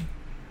Picture.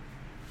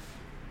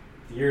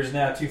 The year is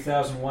now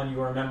 2001.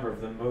 You are a member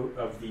of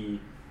the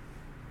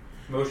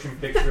Motion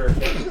Picture.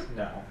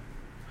 No.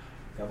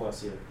 God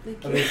bless you.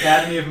 Of the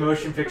Academy of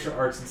Motion Picture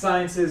Arts and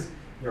Sciences.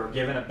 You are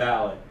given a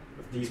ballot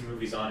with these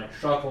movies on it: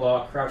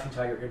 Chocolat, Crouching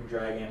Tiger, Hidden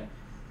Dragon,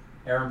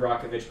 Aaron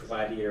Brockovich,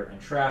 Gladiator,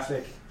 and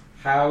Traffic.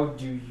 How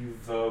do you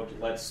vote?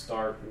 Let's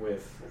start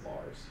with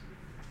Lars.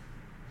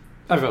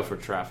 I vote for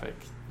Traffic.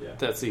 Yeah.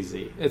 That's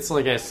easy. It's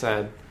like I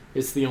said,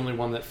 it's the only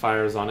one that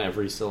fires on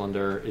every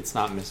cylinder. It's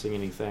not missing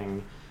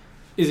anything.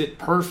 Is it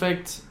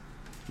perfect?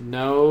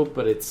 No,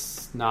 but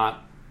it's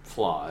not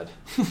flawed.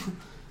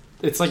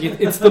 It's like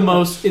it's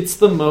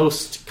the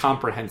most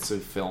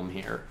comprehensive film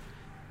here.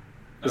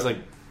 It's like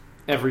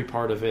every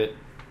part of it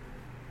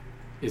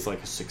is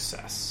like a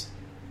success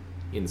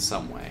in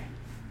some way.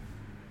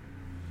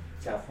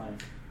 Kathleen.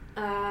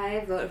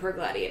 I vote for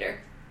Gladiator.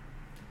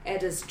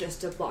 It is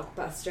just a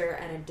blockbuster,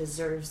 and it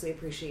deserves the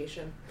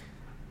appreciation.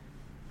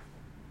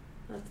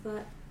 That's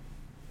that.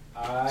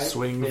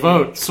 Swing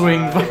vote. I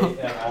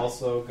am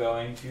also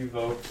going to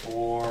vote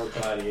for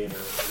Gladiator.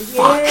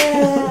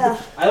 Yeah.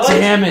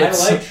 Damn it!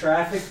 I like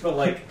Traffic, but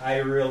like I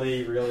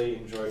really, really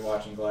enjoyed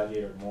watching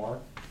Gladiator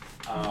more.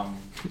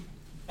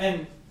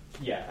 And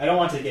yeah, I don't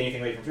want to take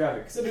anything away from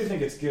Traffic because I do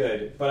think it's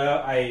good,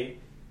 but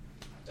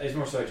it's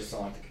more so I just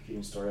don't like the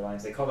competing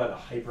storylines. They call that a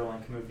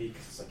hyperlink movie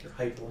because it's like you're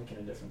hyperlinking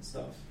to different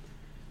stuff.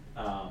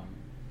 Have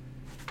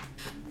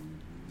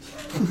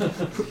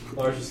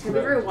you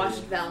ever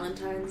watched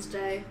Valentine's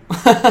Day?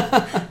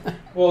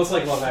 Well, it's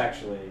like Love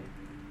Actually.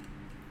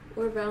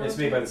 Or Valentine's It's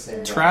made by the same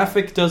guy.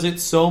 Traffic does it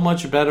so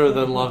much better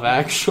than Love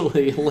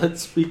Actually.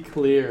 Let's be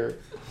clear.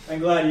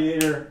 And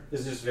Gladiator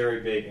is just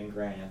very big and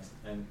grand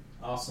and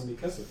awesome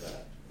because of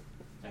that.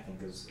 I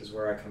think is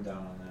where I come down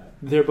on that.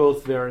 They're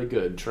both very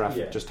good.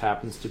 Traffic just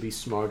happens to be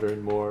smarter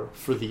and more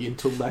for the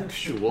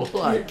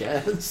intellectual, I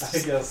guess. I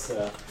guess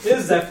so. It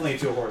is definitely a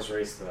two-horse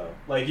race, though.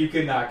 Like, you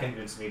could not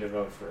convince me to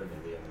vote for any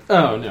of the other.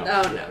 Oh, no.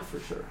 Oh, yeah, no. for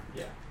sure.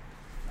 Yeah.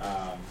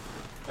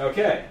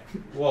 Okay.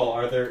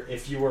 Well,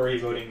 if you were a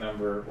voting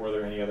member, were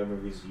there any other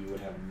movies you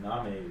would have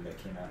nominated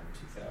that came out in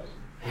 2000?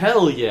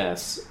 Hell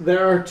yes.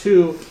 There are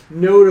two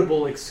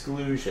notable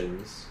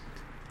exclusions.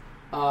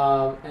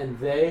 And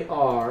they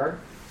are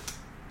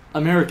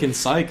American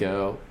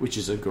Psycho, which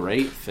is a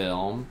great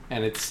film,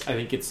 and I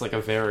think it's like a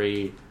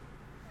very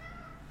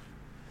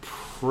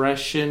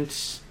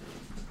prescient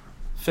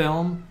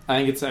film. I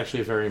think it's actually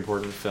a very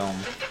important film.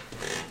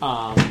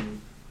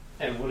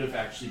 And would have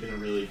actually been a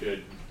really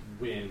good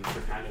win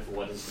for kind of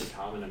what has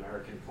become an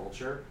American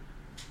culture.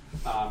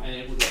 And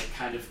it would like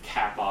kind of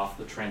cap off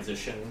the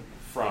transition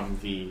from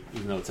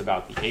even though it's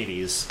about the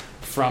 80s,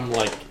 from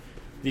like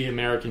the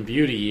American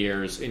Beauty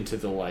years into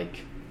the like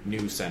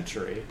new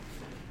century.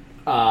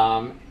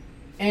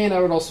 And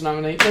I would also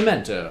nominate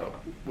Memento,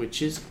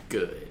 which is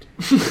good.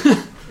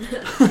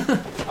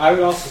 I would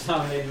also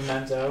nominate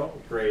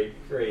Memento. Great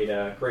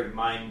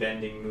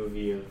mind-bending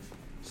movie of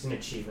just an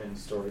achievement in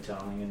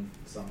storytelling in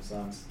some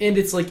sense. And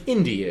it's like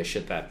indie-ish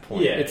at that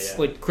point. Yeah, it's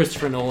like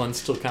Christopher Nolan's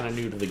still kind of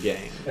new to the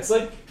game. It's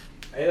like,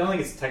 I don't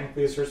think it's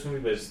technically his first movie,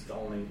 but it's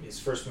his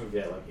first movie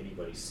that like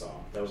anybody saw.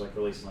 That was like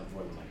released in like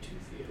more than like 2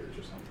 theaters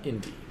or something.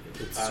 Indeed.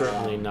 It's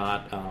certainly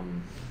not...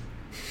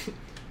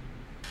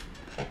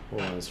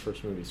 Hold on, his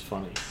first movie's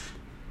funny.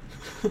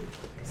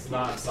 It's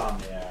not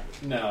Insomniac.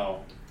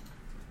 No.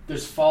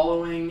 There's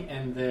Following,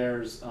 and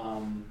there's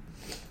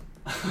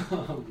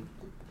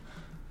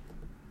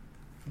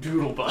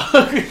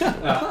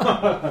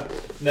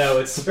Doodlebug. No,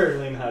 it's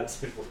certainly not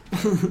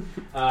Doodlebug.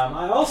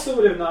 I also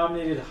would have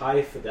nominated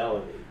High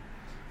Fidelity,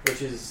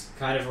 which is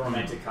kind of a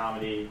romantic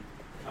comedy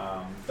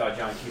about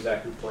John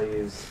Cusack, who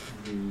plays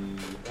the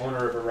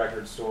owner of a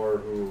record store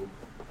who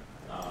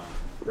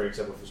breaks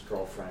up with his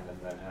girlfriend and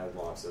then has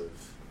lots of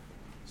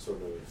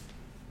sort of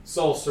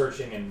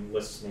soul-searching and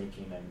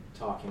list-making and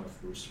talking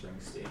with Bruce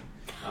Springsteen.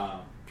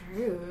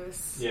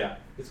 Bruce. Yeah,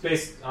 it's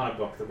based on a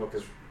book. The book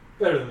is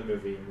better than the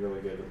movie and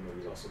really good, but the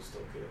movie's also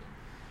still good.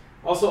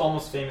 Also,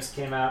 Almost Famous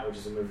came out, which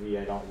is a movie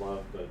I don't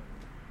love, but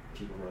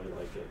people really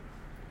like it.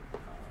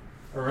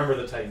 Remember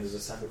the Titans is a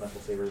sentimental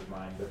favorite of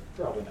mine, but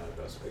probably not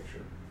a Best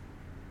Picture.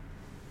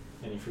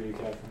 Any for you,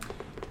 Kathleen?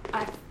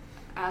 I,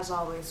 as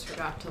always,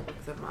 forgot to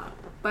look them up.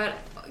 But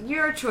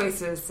your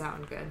choices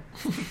sound good.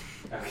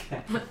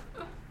 Okay.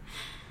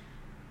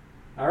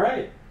 All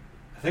right.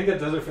 I think that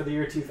does it for the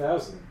year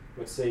 2000.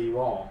 What say you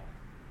all?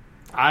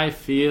 I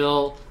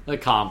feel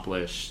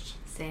accomplished.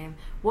 Same.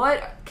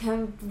 What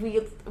are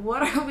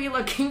we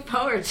looking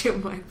forward to,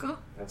 Michael?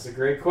 That's a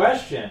great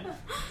question.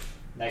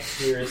 Next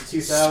year is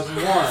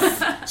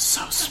 2001.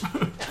 So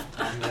smooth.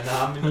 And the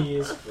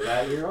nominees for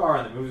that year are,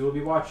 and the movies we'll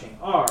be watching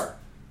are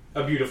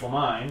A Beautiful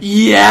Mind.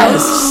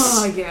 Yes!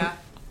 Oh, yeah.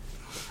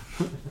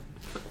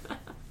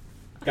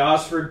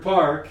 Gosford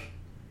Park.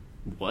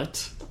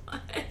 What?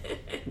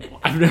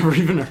 I've never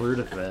even heard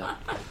of that.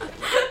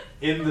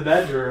 In the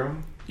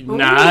bedroom.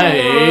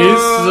 Nice.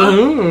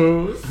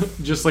 Ooh.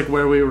 Just like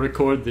where we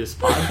record this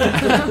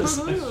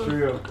podcast. It's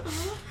true.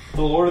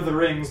 The Lord of the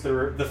Rings,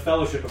 the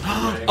Fellowship of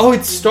the Ring. Oh,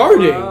 it's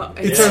starting. Wow.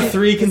 It's Yeah. our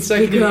 3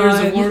 consecutive years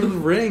of begun. Lord of the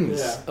Rings.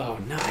 Yeah. Oh,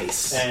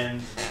 nice.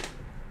 And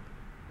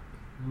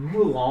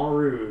Moulin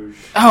Rouge.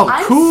 Oh,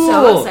 I'm cool.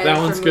 so excited That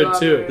for one's good Moulin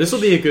too. Rouge. This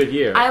will be a good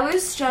year. I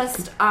was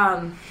just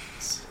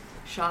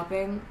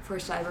shopping for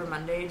Cyber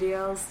Monday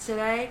deals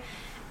today,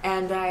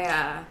 and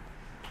I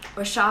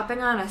was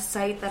shopping on a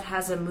site that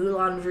has a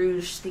Moulin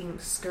Rouge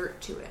themed skirt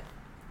to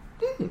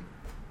it.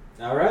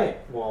 All right.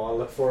 Well, I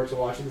look forward to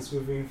watching this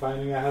movie and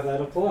finding out how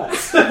that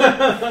applies.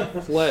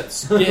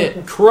 Let's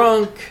get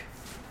crunk.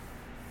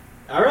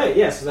 All right.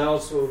 Yeah. So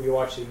that's what we'll be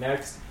watching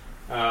next.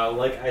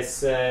 Like I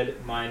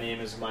said, my name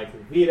is Mike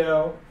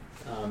Levito.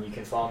 You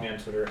can follow me on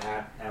Twitter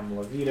at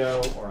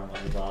 @mlevito or on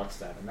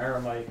Letterboxd at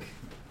 @AmeriMike.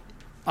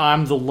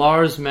 I'm the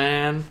Lars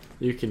man.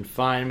 You can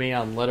find me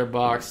on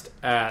Letterboxd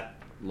at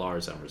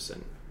Lars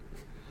Emerson.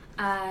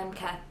 I'm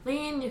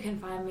Kathleen. You can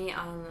find me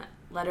on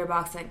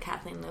Letterboxd at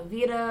Kathleen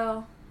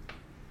Levito.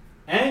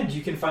 And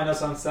you can find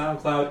us on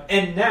SoundCloud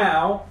and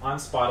now on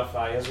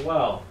Spotify as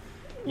well.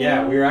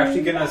 Yeah, we're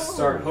actually going to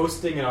start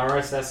hosting and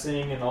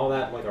RSSing and all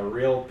that like a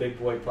real big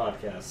boy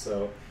podcast.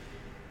 So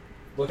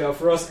look out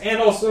for us. And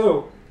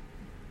also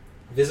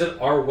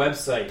visit our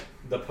website,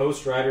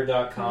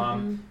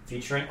 thepostwriter.com,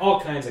 featuring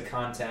all kinds of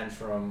content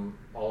from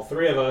all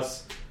 3 of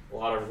us. A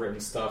lot of written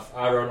stuff.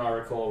 I wrote an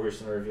article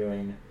recently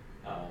reviewing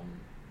a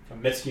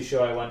Mitsuki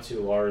show I went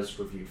to. Lars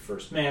reviewed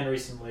First Man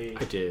recently.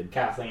 I did.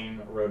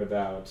 Kathleen wrote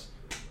about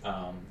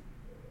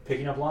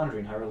picking up laundry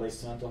and how it relates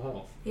to mental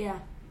health. Yeah.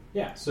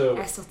 Yeah, so...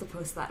 I still have to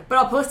post that, but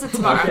I'll post it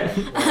tomorrow.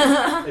 Okay.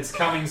 Well, it's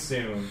coming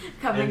soon.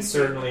 Coming and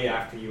soon. certainly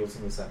after you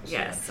listen to this episode.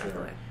 Yes, I'm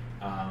sure.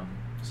 definitely.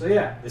 So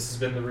yeah, this has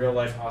been the Real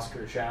Life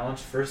Oscar Challenge.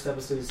 First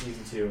episode of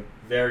Season 2.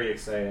 Very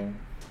exciting.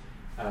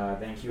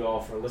 Thank you all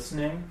for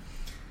listening.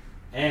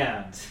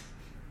 And...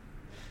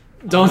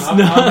 Don't I'm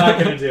not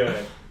going to do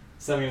it.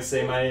 So I'm going to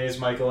say my name is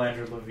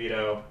Michelangelo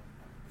Levito,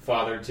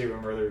 father to a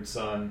murdered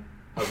son,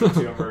 husband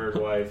to a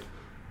murdered wife,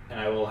 and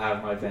I will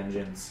have my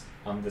vengeance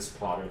on this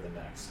pot or the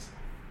next.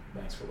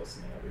 Thanks for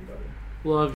listening, everybody. Love